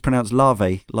 I think it's pronounced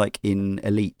Lave, like in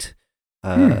Elite,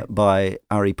 by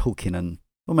Ari Pulkkinen.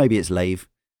 Or maybe it's Lave.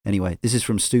 Anyway, this is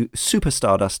from Super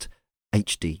Stardust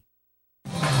HD.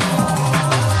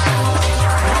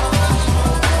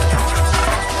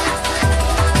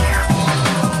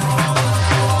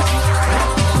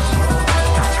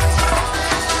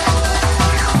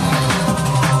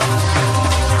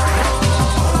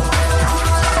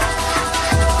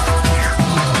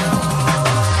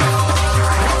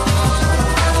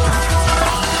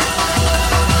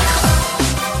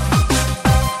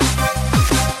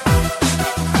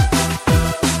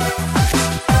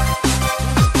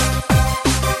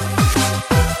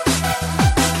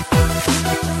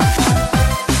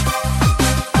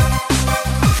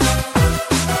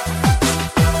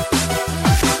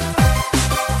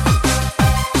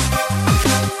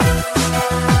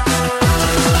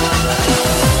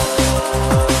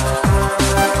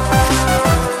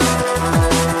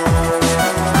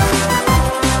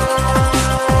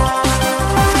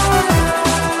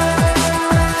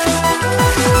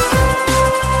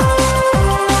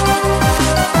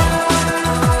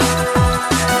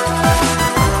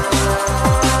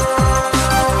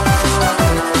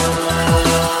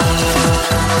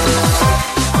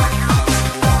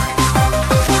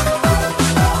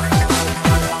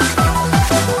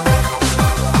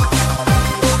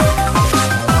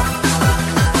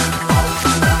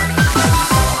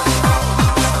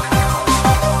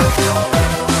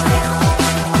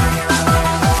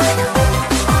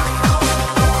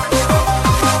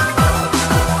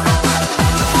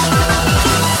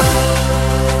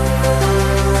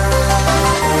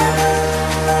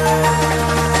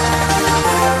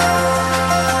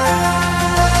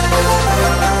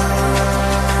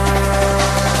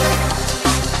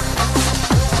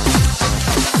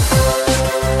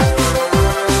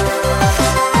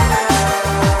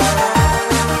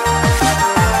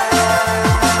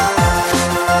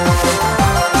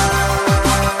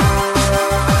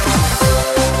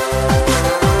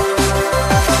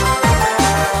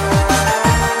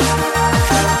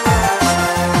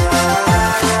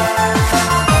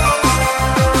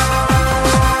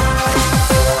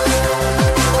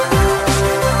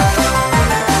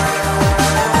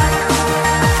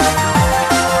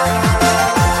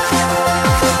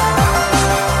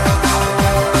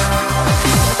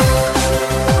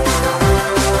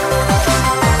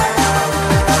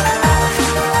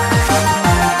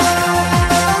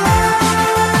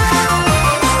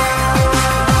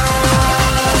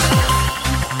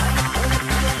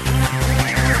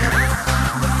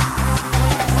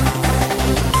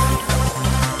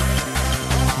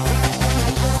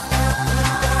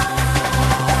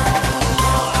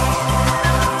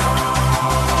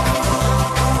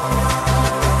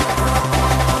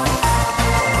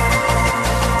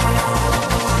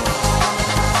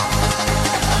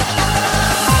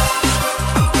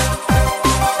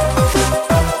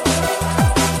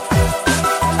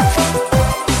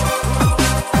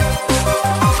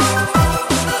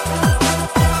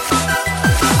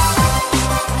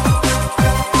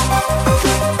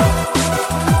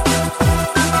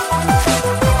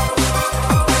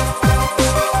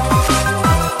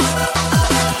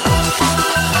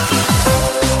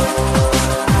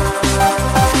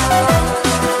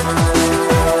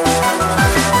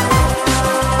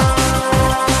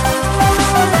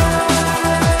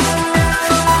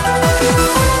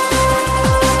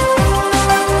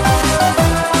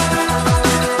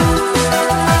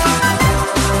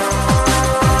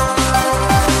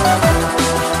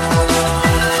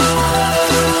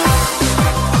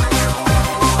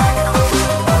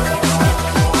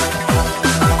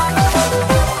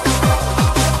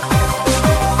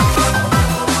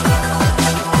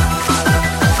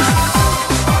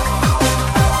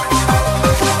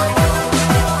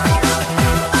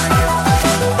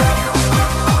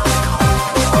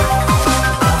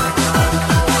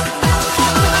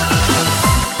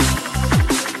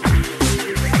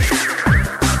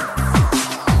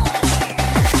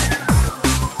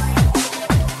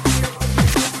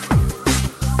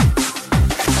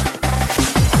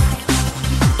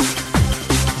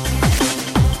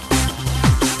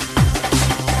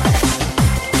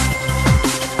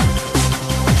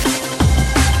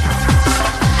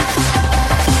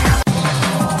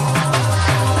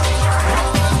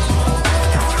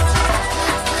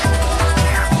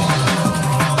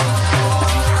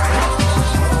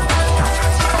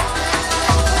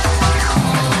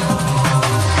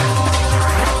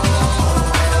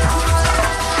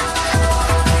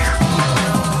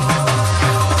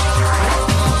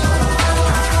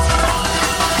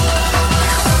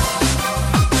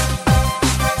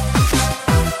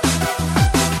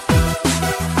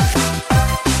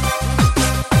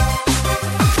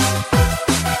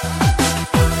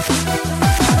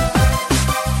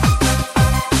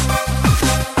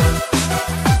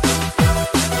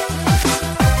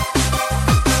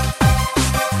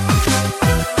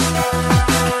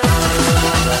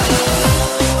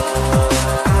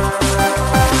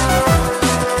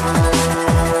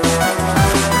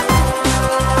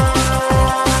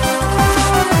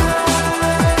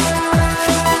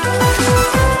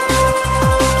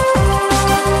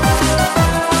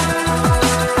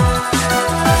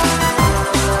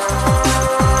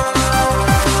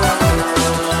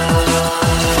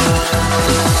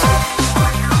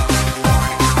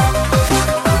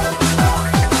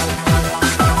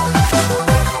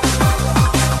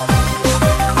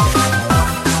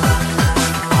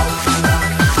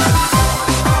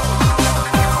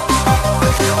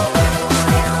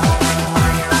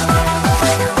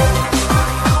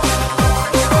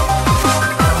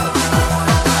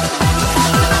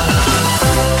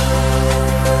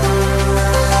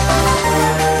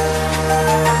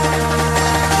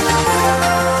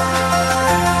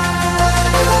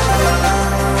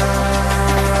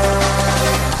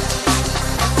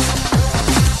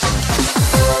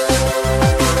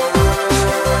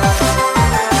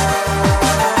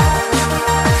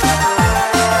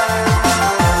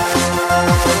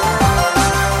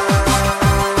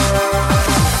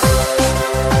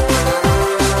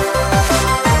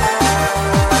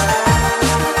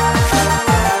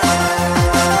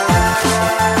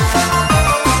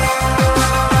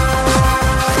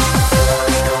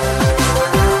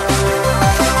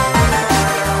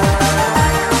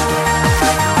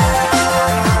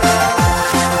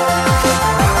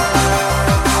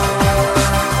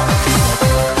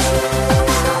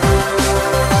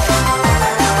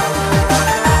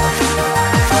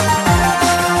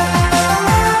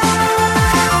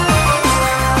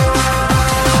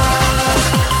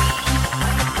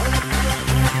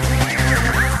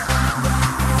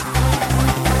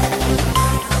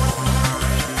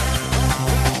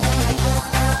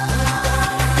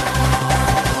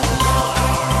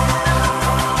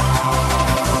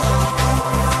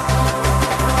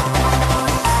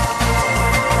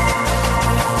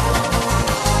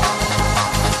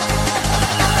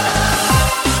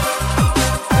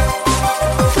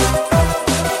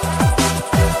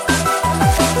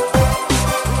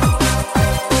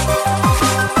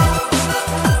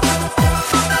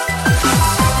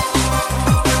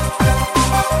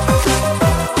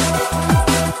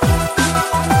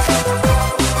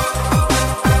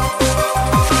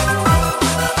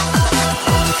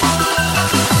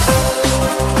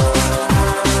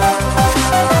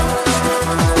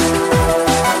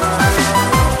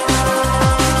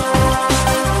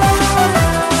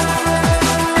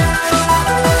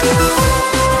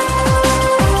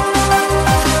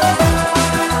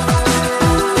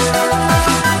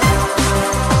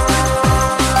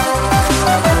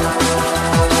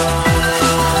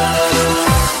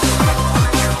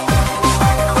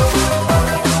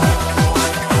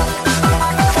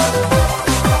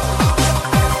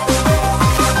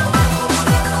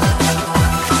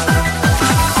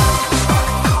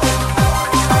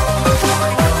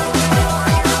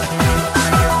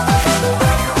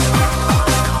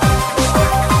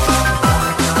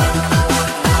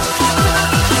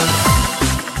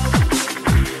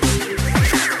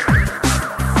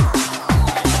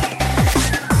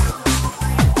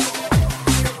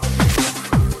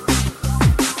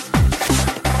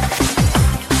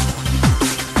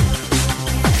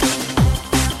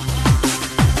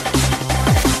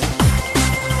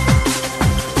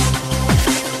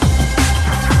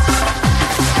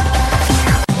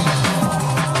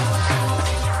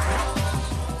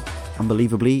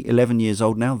 unbelievably 11 years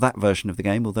old now, that version of the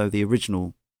game, although the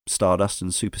original Stardust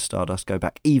and Super Stardust go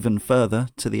back even further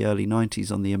to the early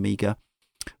 90s on the Amiga.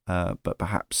 But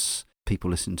perhaps people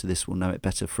listening to this will know it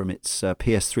better from its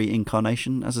PS3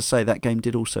 incarnation. As I say, that game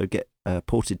did also get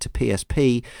ported to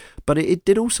PSP, but it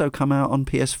did also come out on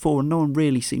PS4, and no one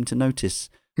really seemed to notice.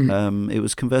 It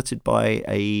was converted by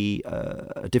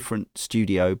a different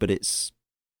studio, but it's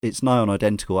nigh on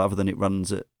identical, other than it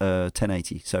runs at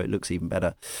 1080, so it looks even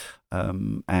better.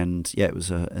 And yeah, it was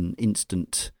an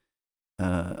instant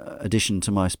addition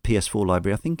to my PS4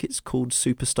 library. I think it's called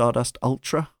Super Stardust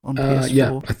Ultra on PS4.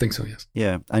 Yeah, I think so, yes.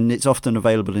 Yeah, and it's often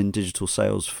available in digital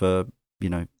sales for,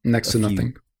 next to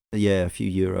nothing. Yeah, a few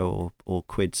euro or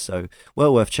quid. So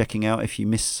well worth checking out if you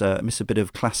miss a bit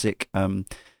of classic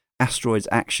Asteroids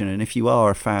action. And if you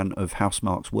are a fan of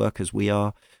Housemarque's work, as we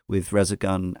are with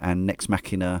Resogun and Nex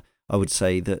Machina, I would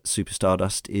say that Super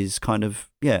Stardust is kind of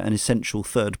an essential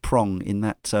third prong in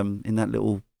that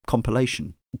little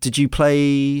compilation. Did you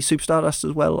play Super Stardust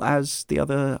as well as the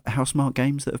other Housemarque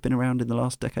games that have been around in the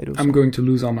last decade or so? I'm going to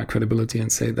lose all my credibility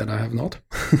and say that I have not.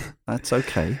 That's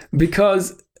okay.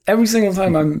 Because every single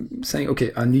time I'm saying,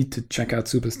 okay, I need to check out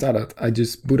Super Stardust, I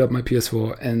just boot up my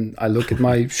PS4 and I look at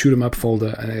my shoot 'em up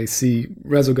folder and I see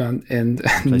Resogun and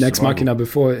Nex Machina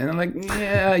before, and I'm like,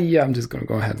 yeah, I'm just going to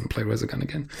go ahead and play Resogun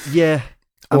again. Yeah.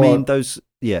 I mean, those,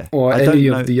 yeah. Or any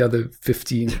of the other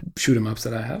 15 shoot 'em ups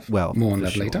that I have. Well, more on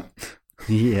that later.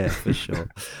 Yeah, for sure.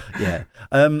 Yeah.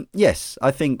 Yes,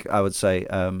 I think I would say,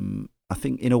 I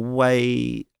think in a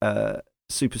way,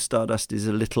 Super Stardust is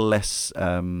a little less,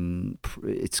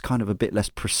 it's kind of a bit less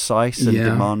precise and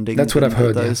demanding. That's what I've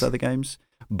heard, those other games.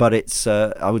 But it's,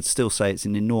 I would still say it's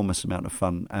an enormous amount of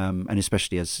fun. And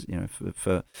especially as,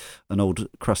 for an old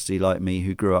crusty like me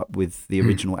who grew up with the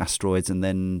original Asteroids and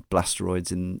then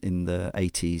Blasteroids in the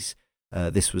 80s,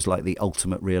 this was like the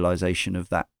ultimate realization of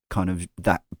that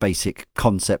basic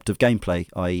concept of gameplay,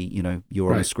 i.e.,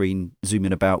 you're on a screen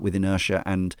zooming about with inertia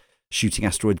and shooting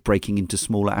asteroids, breaking into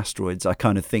smaller asteroids. I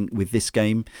kind of think with this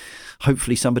game,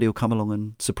 hopefully somebody will come along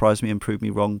and surprise me and prove me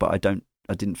wrong, but I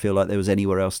didn't feel like there was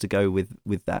anywhere else to go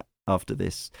with that after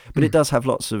this. But it does have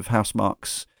lots of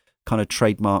Housemarque's kind of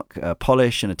trademark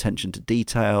polish and attention to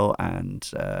detail and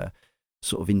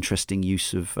sort of interesting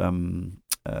use of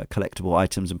collectible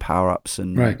items and power-ups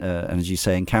and as you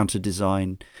say, encounter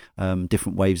design,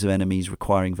 different waves of enemies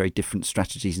requiring very different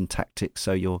strategies and tactics,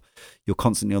 so you're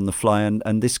constantly on the fly,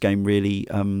 and this game really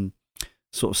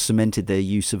sort of cemented their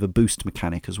use of a boost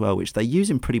mechanic as well, which they use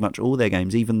in pretty much all their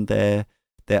games, even their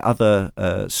other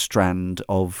strand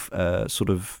of sort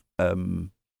of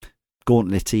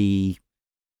gauntlet-y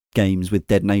games with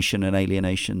Dead Nation and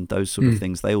Alienation, those sort of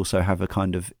things. They also have a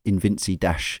kind of Invinci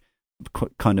dash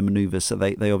kind of maneuver, so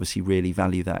they obviously really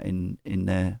value that in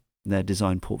their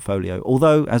design portfolio.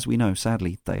 Although, as we know,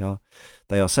 sadly, they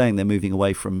are saying they're moving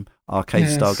away from arcade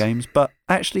style games, but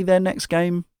actually their next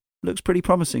game looks pretty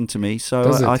promising to me.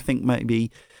 So I think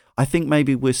maybe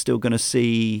we're still going to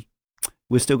see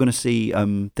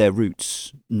their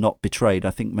roots not betrayed.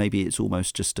 I think maybe it's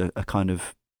almost just a kind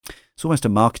of, it's almost a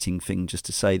marketing thing, just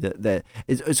to say that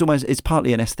it's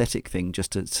partly an aesthetic thing,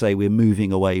 just to say we're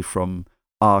moving away from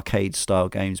arcade style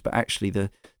games, but actually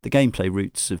the gameplay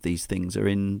roots of these things are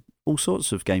in all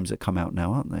sorts of games that come out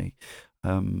now, aren't they?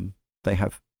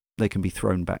 They can be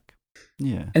thrown back.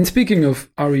 Yeah. And speaking of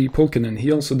Ari Pulkkinen,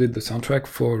 he also did the soundtrack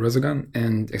for Resogun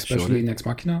and especially Nex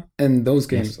Machina, and those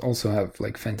games also have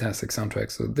like fantastic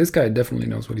soundtracks. So this guy definitely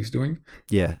knows what he's doing.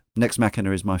 Yeah, Nex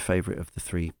Machina is my favorite of the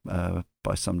three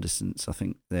by some distance. I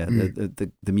think the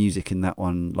music in that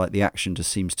one, like the action,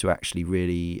 just seems to actually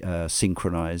really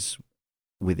synchronize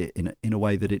with it in a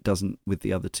way that it doesn't with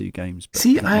the other two games. But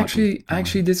see, I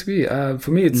actually disagree. For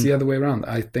me, it's the other way around.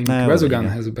 I think Resogun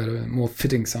has a better, more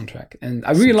fitting soundtrack, and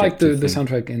I really like the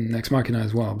soundtrack in Nex Machina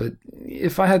as well. But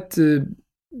if I had to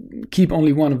keep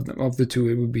only one of the two,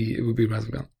 it would be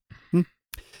Resogun.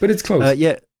 But it's close.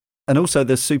 Yeah. And also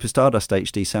the Super Stardust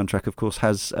HD soundtrack, of course,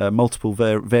 has multiple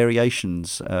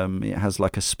variations. It has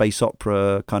like a space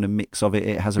opera kind of mix of it.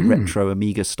 It has a retro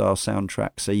Amiga style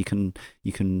soundtrack, so you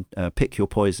can pick your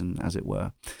poison, as it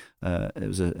were. It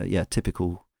was a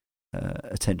typical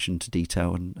attention to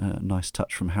detail and a nice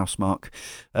touch from Housemarque.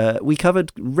 We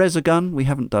covered Resogun. We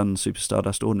haven't done Super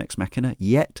Stardust or Nex Machina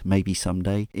yet, maybe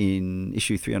someday, in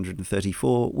issue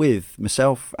 334 with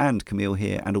myself and Camille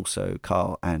here, and also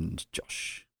Carl and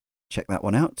Josh. Check that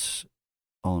one out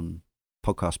on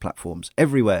podcast platforms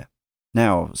everywhere.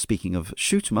 Now, speaking of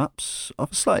shoot 'em ups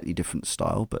of a slightly different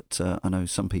style, but I know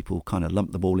some people kind of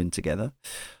lump them all in together.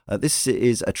 This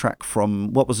is a track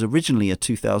from what was originally a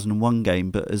 2001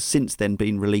 game, but has since then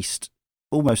been released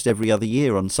almost every other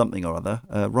year on something or other,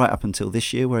 right up until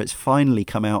this year, where it's finally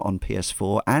come out on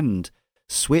PS4 and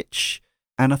Switch.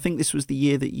 And I think this was the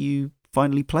year that you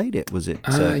finally played it, was it,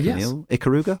 yes. Camille?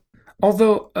 Ikaruga?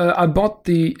 Although I bought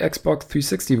the Xbox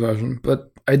 360 version,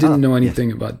 but I didn't know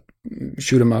anything about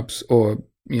shoot 'em ups or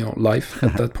life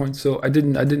at that point, so I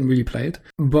didn't really play it.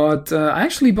 But I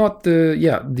actually bought the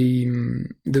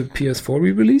PS4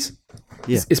 re-release,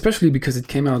 especially because it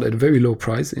came out at a very low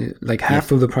price, like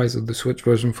half of the price of the Switch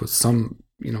version for some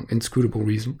inscrutable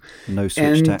reason. No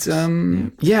Switch tax.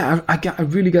 I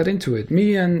really got into it.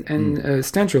 Me and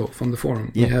Stancho from the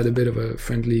forum, we had a bit of a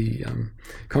friendly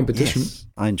competition. Yes,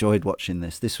 I enjoyed watching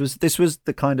this. This is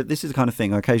the kind of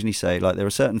thing I occasionally say. Like, there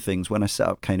are certain things when I set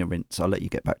up Cane and Rinse. I'll let you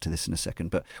get back to this in a second.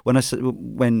 But when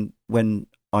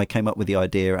I came up with the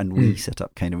idea and we set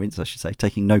up Cane and Rinse, I should say,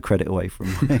 taking no credit away from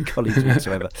my colleagues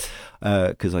whatsoever,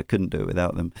 because I couldn't do it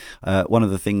without them. One of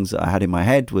the things that I had in my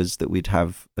head was that we'd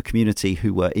have a community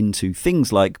who were into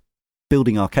things like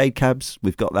building arcade cabs.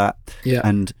 We've got that,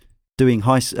 and doing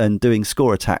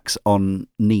score attacks on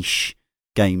niche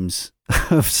games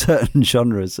of certain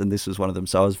genres, and this was one of them.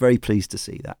 So I was very pleased to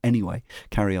see that. Anyway,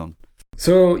 carry on.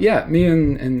 So me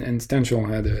and Stancho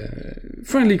had a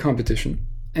friendly competition.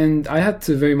 And I had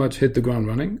to very much hit the ground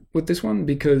running with this one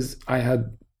because I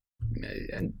had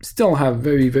and still have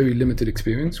very, very limited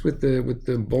experience with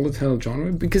the bullet hell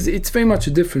genre, because it's very much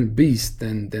a different beast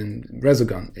than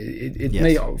Resogun. It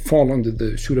may fall under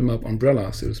the shoot 'em up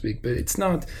umbrella, so to speak, but it's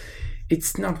not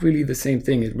really the same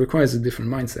thing. It requires a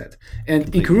different mindset. And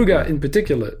Ikaruga in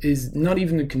particular is not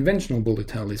even a conventional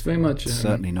bullet hell. It's very much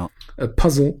certainly not a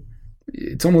puzzle.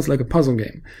 It's almost like a puzzle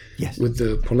game, with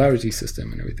the polarity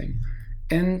system and everything.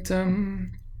 And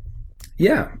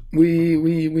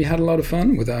we had a lot of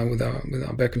fun with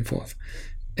our back and forth.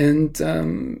 And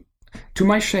to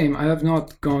my shame, I have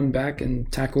not gone back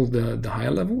and tackled the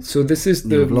higher level. So this is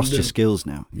you've lost your skills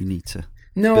now. You need to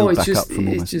build back up from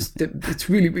almost. It's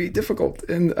really, really difficult,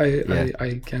 and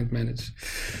I can't manage.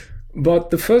 But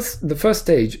the first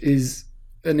stage is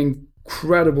an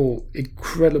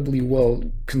incredibly well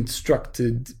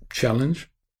constructed challenge,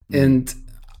 and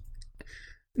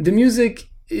the music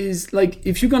is like,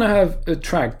 if you're gonna have a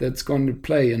track that's going to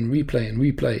play and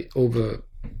replay over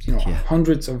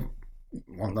hundreds of,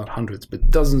 well, not hundreds,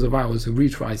 but dozens of hours of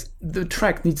retries, the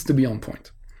track needs to be on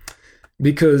point,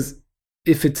 because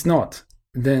if it's not,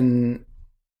 then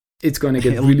it's going to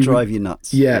get really drive you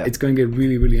nuts. It's going to get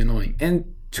really, really annoying.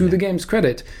 And to the game's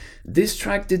credit, this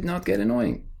track did not get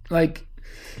annoying. Like,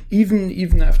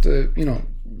 even after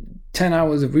 10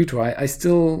 hours of retry,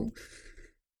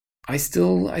 I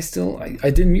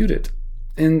didn't mute it,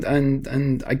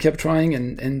 and I kept trying,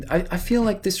 and I feel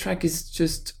like this track is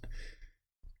just,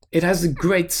 it has a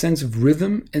great sense of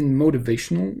rhythm and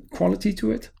motivational quality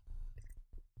to it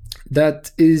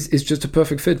that is just a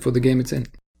perfect fit for the game it's in.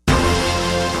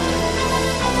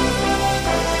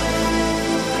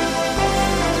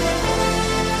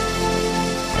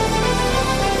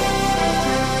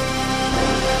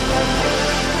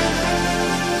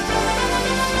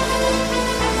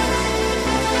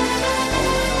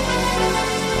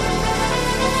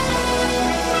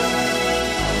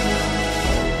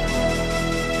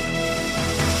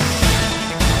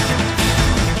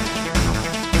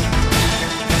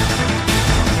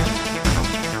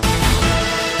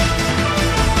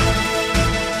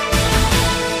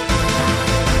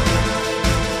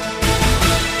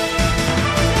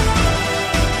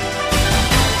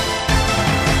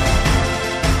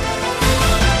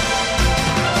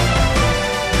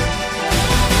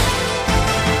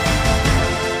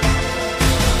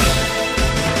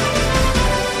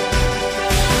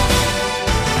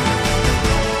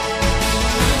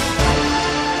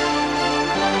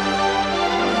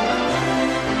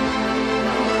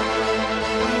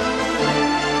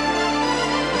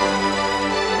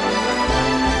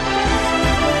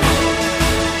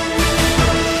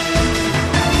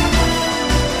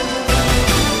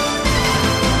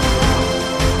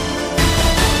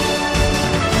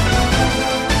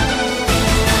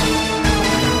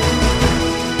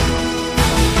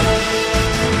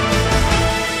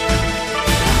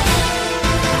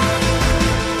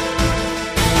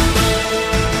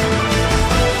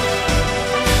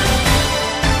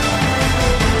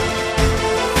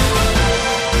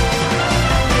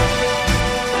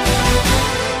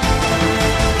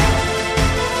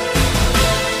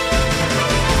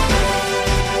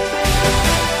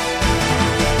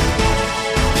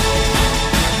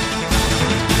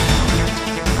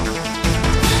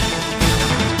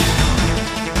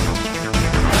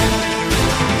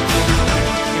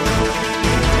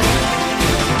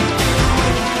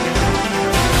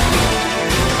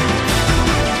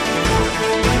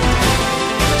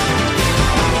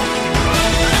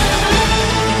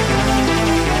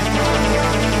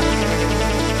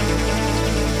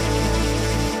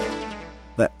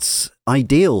 That's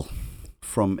Ideal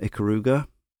from Ikaruga,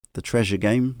 the treasure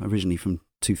game, originally from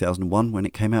 2001 when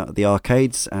it came out at the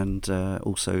arcades, and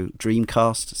also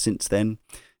Dreamcast since then.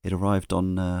 It arrived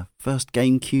on first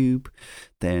GameCube,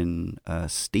 then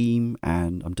Steam,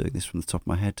 and I'm doing this from the top of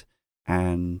my head,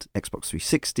 and Xbox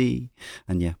 360,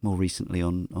 and yeah, more recently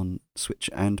on Switch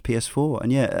and PS4.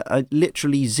 And yeah,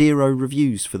 literally 0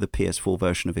 reviews for the PS4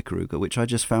 version of Ikaruga, which I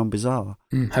just found bizarre.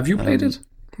 Have you played it,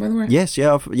 by the way? Yes,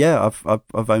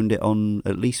 I've owned it on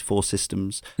at least 4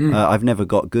 systems. I've never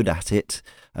got good at it,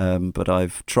 but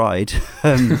I've tried.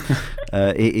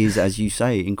 It is, as you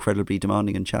say, incredibly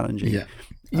demanding and challenging. Yeah,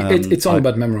 it's all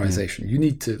about memorization. You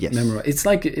need to memorize. It's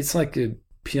like a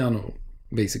piano.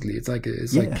 Basically, it's like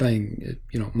playing,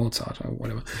 Mozart or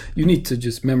whatever. You need to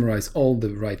just memorize all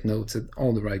the right notes at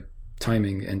all the right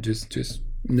timing and just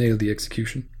nail the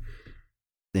execution.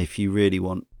 If you really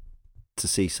want to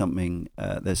see something,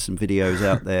 there's some videos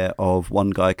out there of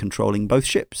one guy controlling both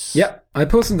ships. Yeah, I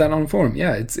posted that on the forum.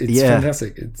 Yeah, it's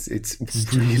fantastic.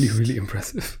 It's really, really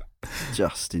impressive.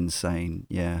 Just insane.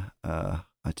 Yeah, I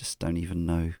just don't even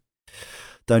know.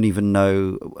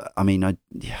 I mean,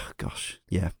 gosh,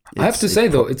 yeah. I have to say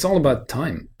though, it's all about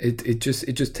time. It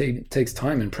just takes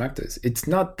time and practice. It's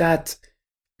not that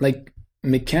like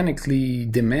mechanically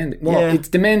demanding. Well, it's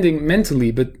demanding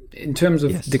mentally, but in terms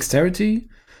of dexterity,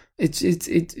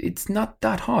 it's not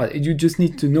that hard. You just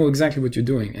need to know exactly what you're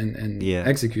doing and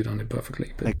execute on it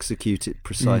perfectly. Execute it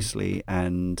precisely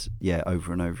and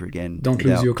over and over again. Don't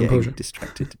lose your composure.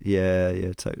 Distracted.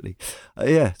 Yeah, totally.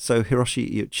 So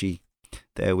Hiroshi Iuchi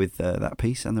there with that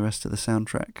piece and the rest of the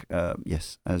soundtrack.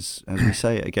 Yes, as we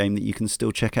say, a game that you can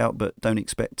still check out, but don't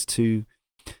expect to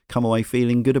come away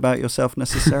feeling good about yourself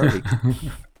necessarily.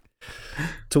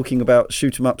 Talking about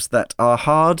shoot 'em ups that are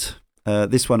hard,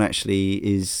 this one actually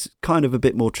is kind of a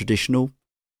bit more traditional.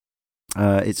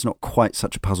 It's not quite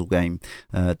such a puzzle game.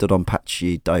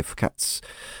 Dodonpachi Daifukatsu.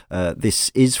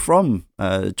 This is from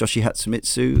Joshi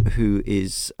Hatsumitsu, who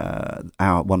is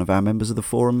one of our members of the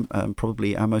forum,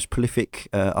 probably our most prolific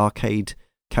arcade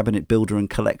cabinet builder and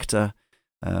collector.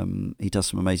 He does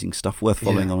some amazing stuff, worth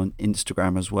following on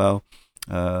Instagram as well.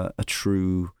 A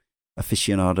true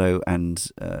aficionado and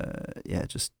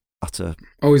just utter...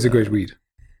 Always a great read.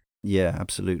 Yeah,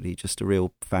 absolutely. Just a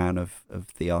real fan of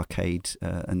the arcade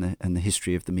and the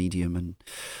history of the medium and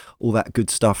all that good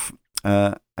stuff.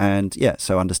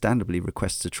 So understandably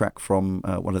requests a track from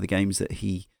one of the games that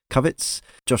he covets.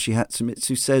 Joshi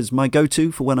Hatsumitsu says, "My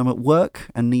go-to for when I'm at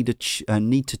work and need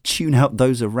to tune out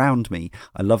those around me.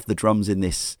 I love the drums in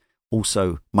this.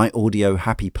 Also, my audio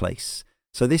happy place."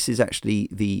 So this is actually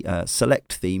the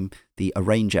Select theme, the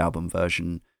Arrange album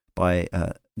version by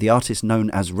the artist known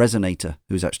as Resonator,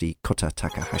 who's actually Kota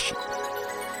Takahashi.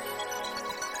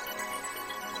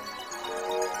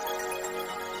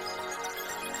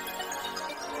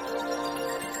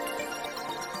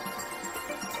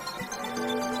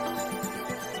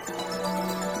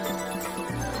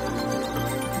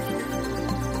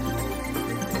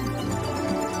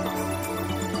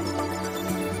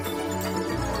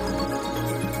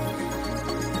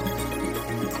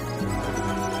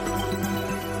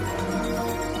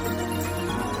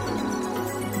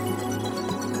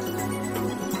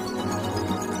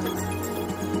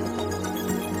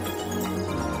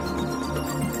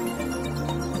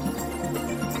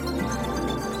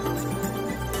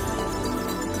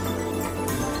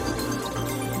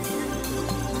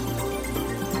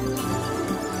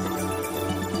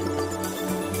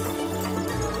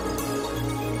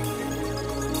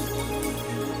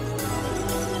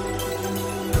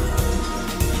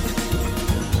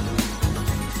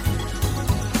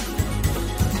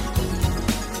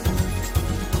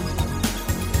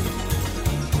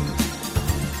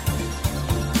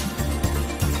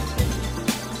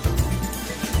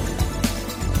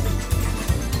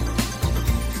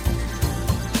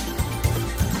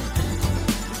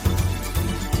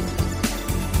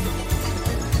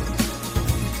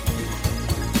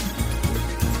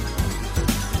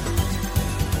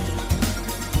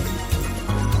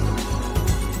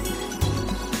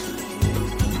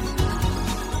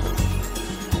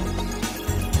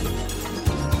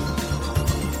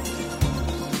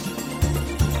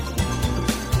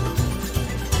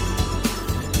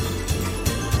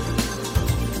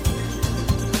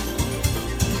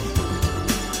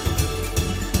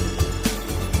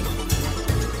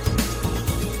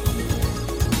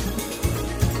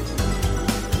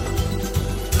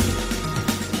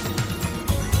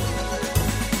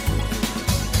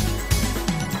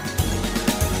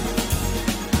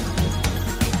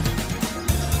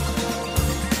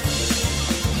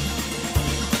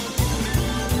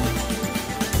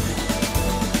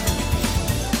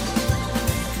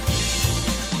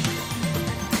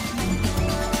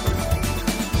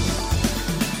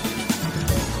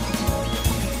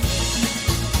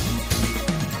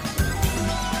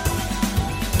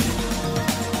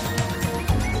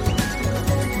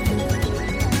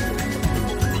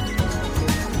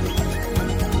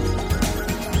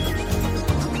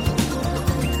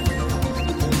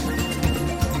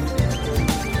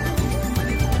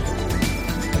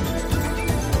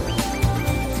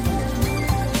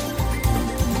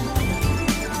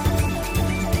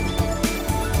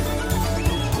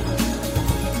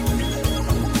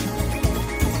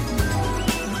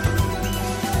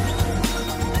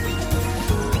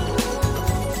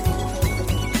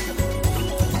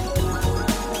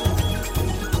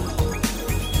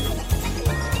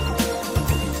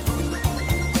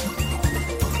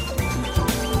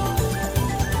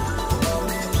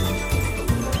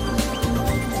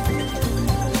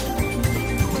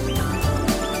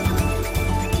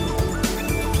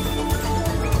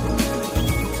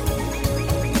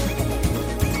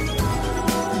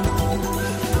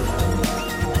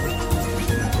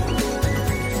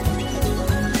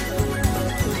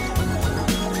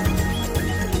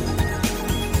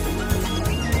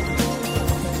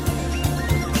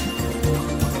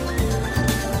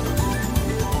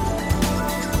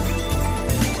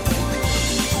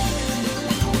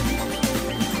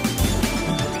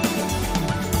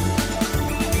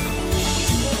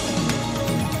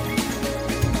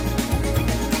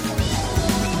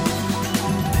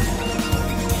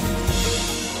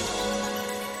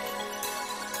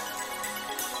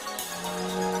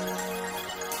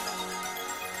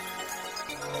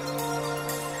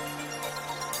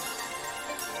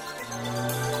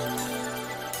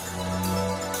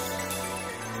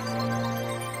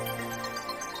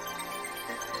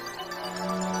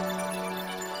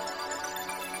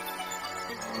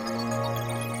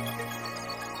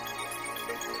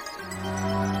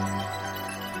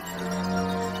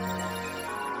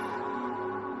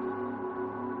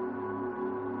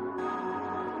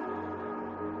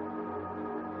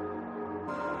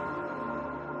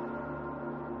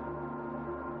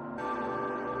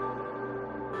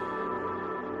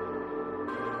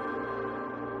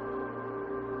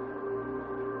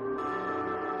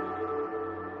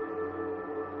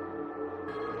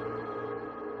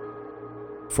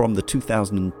 from the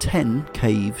 2010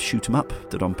 Cave shoot 'em up,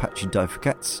 Dodonpachi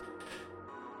Daifukatsu.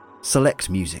 Select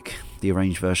Music, the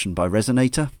arranged version by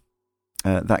Resonator.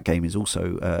 That game is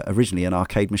also originally an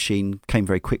arcade machine, came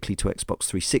very quickly to Xbox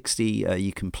 360.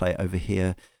 You can play it over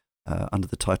here under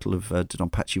the title of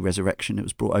Dodonpachi Resurrection. It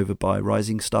was brought over by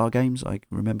Rising Star Games. I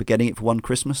remember getting it for one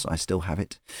Christmas. I still have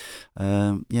it.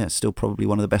 It's still probably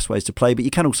one of the best ways to play, but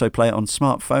you can also play it on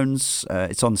smartphones.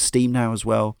 It's on Steam now as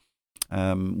well.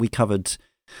 We covered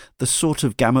the sort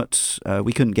of gamut.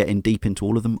 We couldn't get in deep into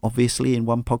all of them, obviously, in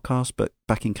one podcast, but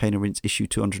back in Cane and Rinse issue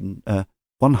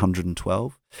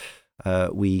 112,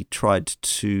 we tried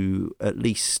to at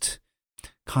least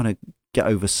kind of get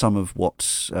over some of what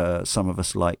some of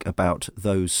us like about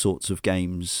those sorts of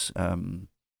games. And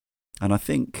I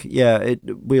think,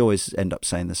 we always end up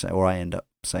saying the same, or I end up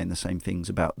saying the same things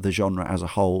about the genre as a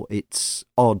whole. It's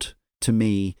odd to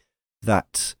me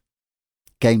that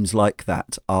games like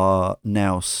that are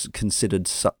now considered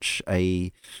such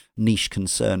a niche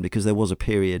concern, because there was a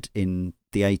period in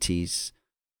the 80s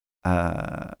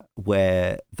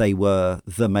where they were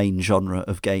the main genre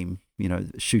of game. You know,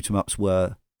 shoot 'em ups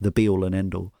were the be all and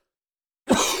end all.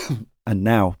 And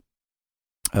now,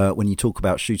 when you talk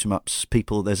about shoot 'em ups,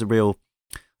 there's a real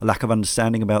lack of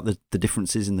understanding about the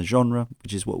differences in the genre,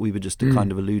 which is what we were just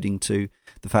kind of alluding to.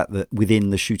 The fact that within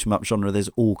the shoot 'em up genre, there's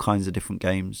all kinds of different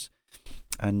games.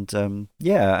 And I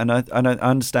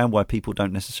understand why people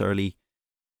don't necessarily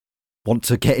want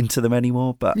to get into them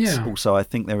anymore, but also I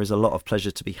think there is a lot of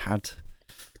pleasure to be had.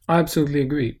 I absolutely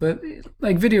agree. But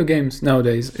like video games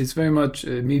nowadays, it's very much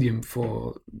a medium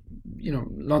for,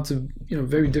 lots of,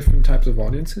 very different types of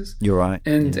audiences. You're right.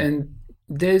 And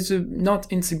there's a not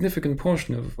insignificant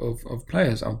portion of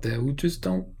players out there who just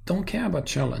don't care about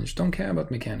challenge, don't care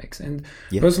about mechanics. And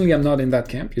personally, I'm not in that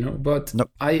camp, but nope.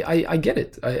 I get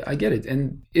it. I get it.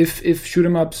 And if shoot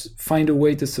 'em ups find a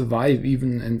way to survive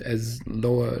even as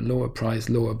lower price,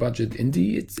 lower budget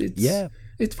indie,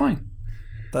 it's fine.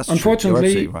 That's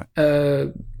unfortunately, true. You're absolutely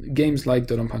right. Games like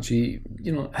Dodonpachi,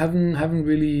 haven't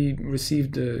really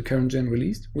received the current gen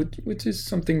release, which is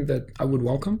something that I would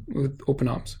welcome with open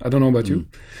arms. I don't know about you.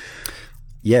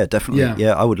 Yeah, definitely.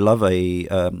 Yeah, I would love I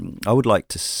would like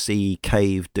to see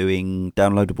Cave doing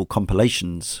downloadable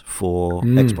compilations for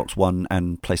Xbox One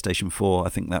and PlayStation 4. I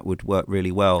think that would work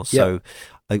really well. So,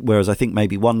 whereas I think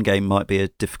maybe one game might be a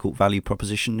difficult value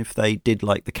proposition if they did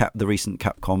like the recent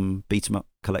Capcom beat 'em up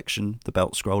collection, the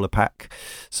Belt Scroller pack.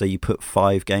 So you put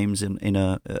 5 games in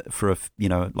for a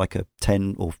like a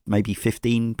 10 or maybe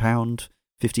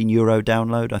 €15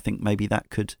 download. I think maybe that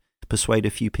could persuade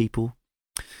a few people.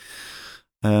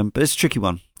 But it's a tricky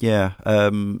one.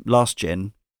 Last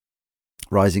gen,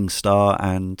 Rising Star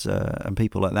and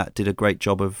people like that did a great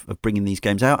job of bringing these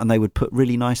games out, and they would put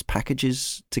really nice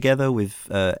packages together with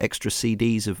extra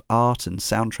CDs of art and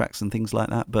soundtracks and things like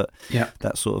that. But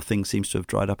that sort of thing seems to have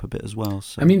dried up a bit as well.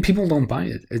 So. I mean, people don't buy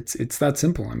it. It's that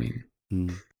simple. I mean.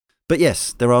 But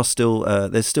yes, there are still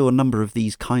there's still a number of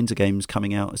these kinds of games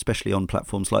coming out, especially on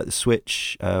platforms like the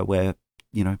Switch, where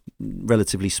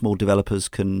relatively small developers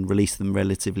can release them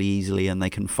relatively easily, and they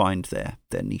can find their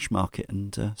niche market.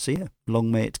 And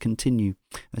long may it continue,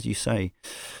 as you say.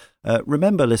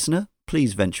 Remember, listener,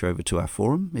 please venture over to our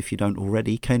forum if you don't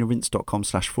already,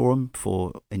 caneandrinse.com/forum,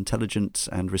 for intelligent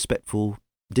and respectful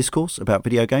discourse about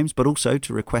video games, but also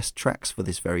to request tracks for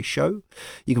this very show.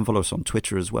 You can follow us on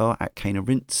Twitter as well,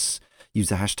 @caneandrinse. Use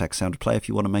the hashtag #SoundOfPlay if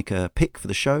you want to make a pick for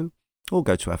the show. Or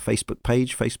go to our Facebook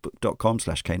page,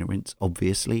 facebook.com/caneandrinse,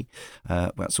 obviously.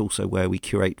 That's also where we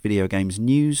curate video games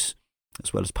news,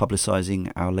 as well as publicising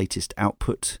our latest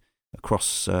output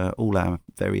across all our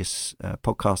various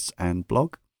podcasts and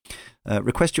blog.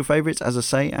 Request your favourites, as I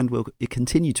say, and we'll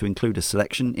continue to include a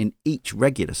selection in each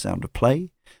regular Sound of Play.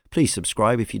 Please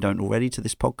subscribe if you don't already to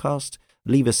this podcast.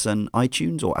 Leave us an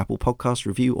iTunes or Apple Podcast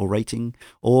review or rating,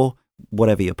 or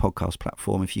whatever your podcast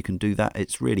platform. If you can do that,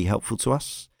 it's really helpful to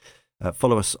us.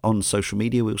 Follow us on social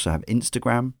media. We also have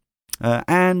Instagram.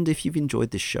 And if you've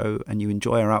enjoyed this show and you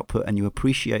enjoy our output and you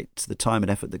appreciate the time and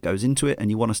effort that goes into it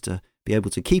and you want us to be able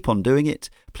to keep on doing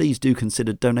it, please do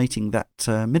consider donating that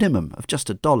minimum of just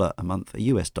 $1 a month, a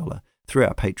US dollar, through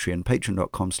our Patreon,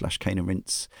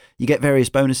 patreon.com/caneandrinse. You get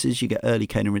various bonuses. You get early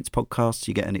Cane and Rinse podcasts.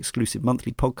 You get an exclusive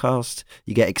monthly podcast.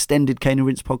 You get extended Cane and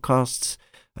Rinse podcasts.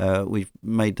 We've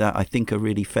made that, I think, a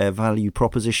really fair value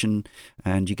proposition,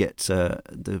 and you get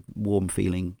the warm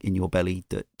feeling in your belly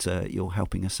that you're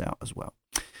helping us out as well.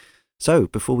 So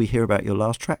before we hear about your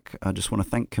last track, I just want to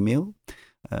thank Camille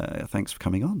Thanks for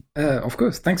coming on. Of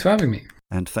course. Thanks for having me.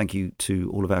 And thank you to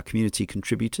all of our community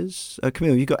contributors.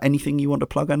 Camille, you got anything you want to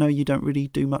plug? I know you don't really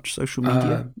do much social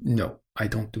media. No, I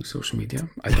don't do social media.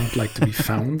 I don't like to be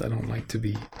found. I don't like to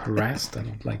be harassed. I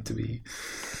don't like to be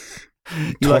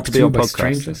you like to be on by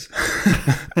podcasts.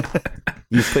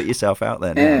 You've put yourself out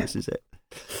there now. This is it.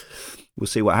 We'll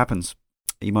see what happens.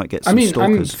 You might get some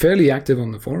stalkers. I'm fairly active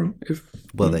on the forum. If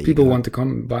people want to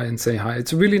come by and say hi,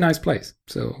 it's a really nice place.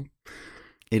 So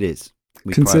it is.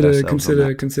 We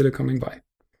consider coming by.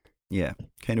 Yeah,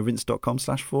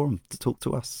 kaneandrinse.com/forum to talk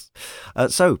to us.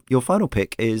 So your final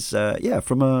pick is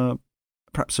from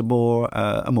perhaps a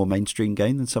more mainstream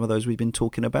game than some of those we've been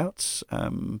talking about.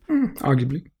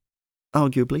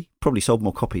 Arguably, probably sold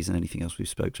more copies than anything else we've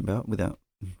spoken about without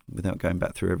going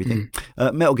back through everything.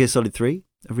 Metal Gear Solid 3,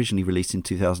 originally released in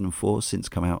 2004, since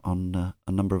come out on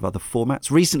a number of other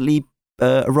formats. Recently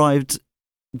arrived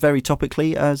very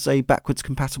topically as a backwards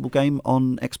compatible game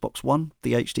on Xbox One.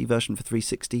 The HD version for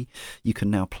 360 you can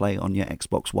now play on your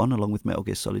Xbox One along with Metal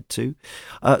Gear Solid 2.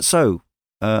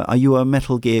 Are you a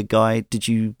Metal Gear guy? Did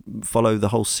you follow the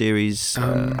whole series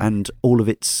and all of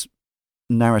its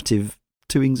narrative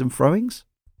toings and froings?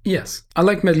 Yes, I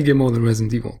like Metal Gear more than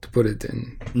Resident Evil, to put it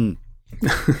in.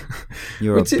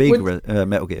 You're a big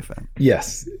Metal Gear fan.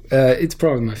 Yes, it's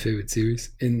probably my favorite series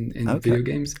in video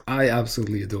games. I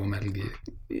absolutely adore Metal Gear.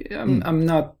 I'm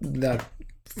not that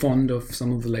fond of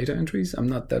some of the later entries. I'm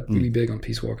not that really big on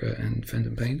Peace Walker and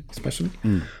Phantom Pain, especially.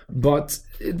 But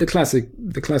the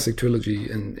classic trilogy,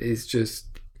 and it's just,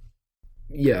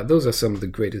 those are some of the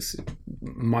greatest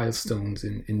milestones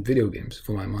in video games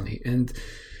for my money. And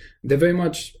they're very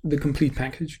much the complete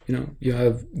package. You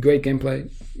have great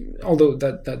gameplay, although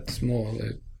that's more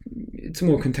it's a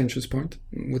more contentious point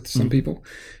with some people.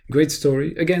 Great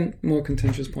story, again, more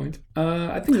contentious point.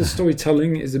 I think the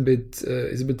storytelling is a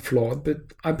bit flawed,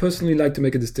 but I personally like to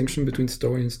make a distinction between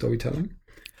story and storytelling.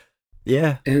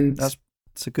 Yeah, and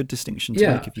it's a good distinction to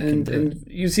make if you can do and it.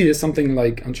 You see there's something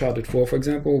like Uncharted 4, for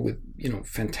example, with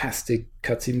fantastic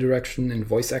cutscene direction and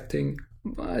voice acting.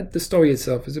 But the story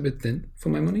itself is a bit thin for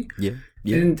my money. Yeah,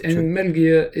 and Metal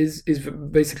Gear is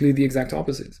basically the exact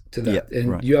opposite to that. Yeah,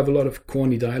 and you have a lot of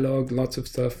corny dialogue, lots of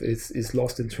stuff is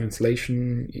lost in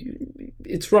translation.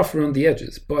 It's rough around the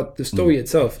edges, but the story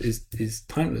itself is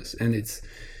timeless, and it's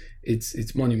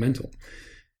monumental.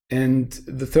 And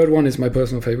the third one is my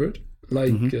personal favorite,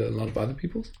 like a lot of other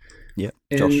people's. Yeah,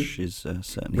 Josh is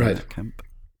certainly in that camp.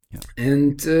 Yeah.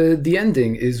 And the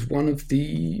ending is one of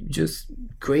the just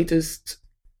greatest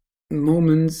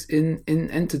moments in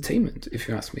entertainment, if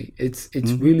you ask me. It's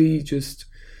really just,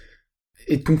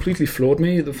 it completely floored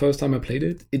me the first time I played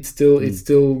it. It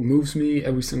still moves me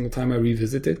every single time I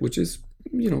revisit it, which is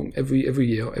every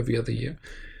year, every other year.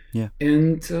 Yeah.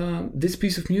 And this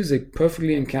piece of music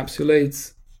perfectly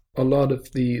encapsulates a lot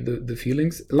of the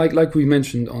feelings, like we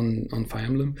mentioned on Fire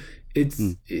Emblem. It's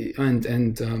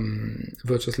and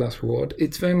Virtuous Last Reward.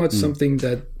 It's very much something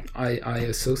that I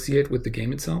associate with the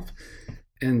game itself,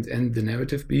 and the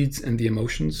narrative beats and the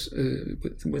emotions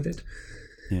with it.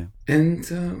 Yeah. And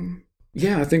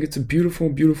I think it's a beautiful,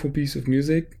 beautiful piece of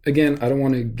music. Again, I don't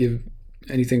want to give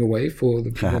anything away for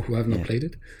the people who have not played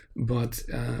it, but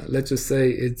let's just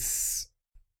say it's,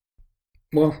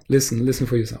 listen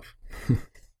for yourself.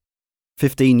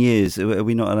 15 years. Are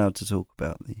we not allowed to talk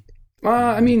about the?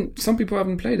 Some people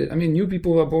haven't played it. New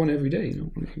people are born every day.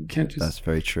 You can't just. That's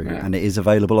very true, and it is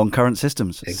available on current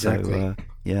systems. Exactly. So,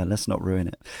 let's not ruin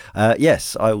it.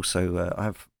 Yes, I also I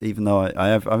have. Even though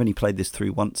I've only played this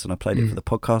through once, and I played it for the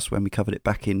podcast when we covered it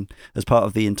back in as part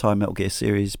of the entire Metal Gear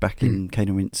series back in Kane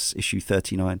and Rinse issue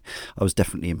 39. I was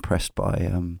definitely impressed by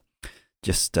a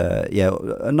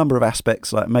number of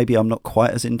aspects. Like maybe I'm not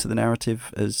quite as into the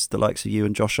narrative as the likes of you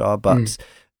and Josh are, but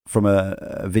from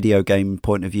a video game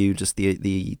point of view, just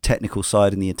the technical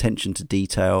side and the attention to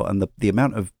detail and the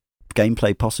amount of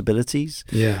gameplay possibilities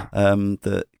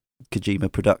that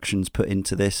Kojima Productions put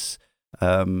into this,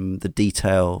 the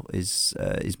detail is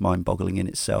mind-boggling in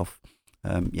itself.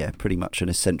 Pretty much an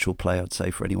essential play, I'd say,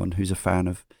 for anyone who's a fan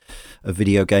of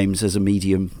video games as a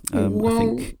medium. I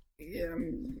think.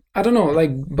 I don't know, like,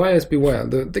 buyers beware.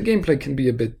 The gameplay can be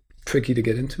a bit tricky to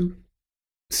get into.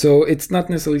 So it's not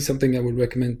necessarily something I would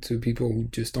recommend to people who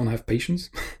just don't have patience.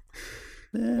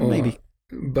 Maybe.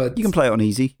 But you can play it on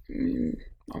easy.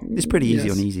 It's pretty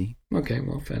easy on easy. Okay,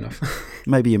 well, fair enough.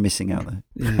 Maybe you're missing out there.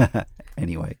 Yeah.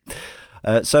 Anyway.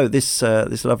 So this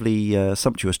lovely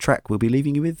sumptuous track we'll be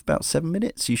leaving you with about 7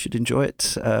 minutes. You should enjoy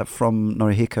it from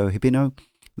Norihiko Hibino.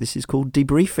 This is called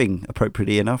Debriefing,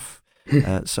 appropriately enough.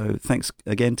 So thanks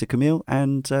again to Camille,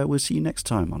 and we'll see you next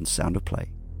time on Sound of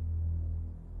Play.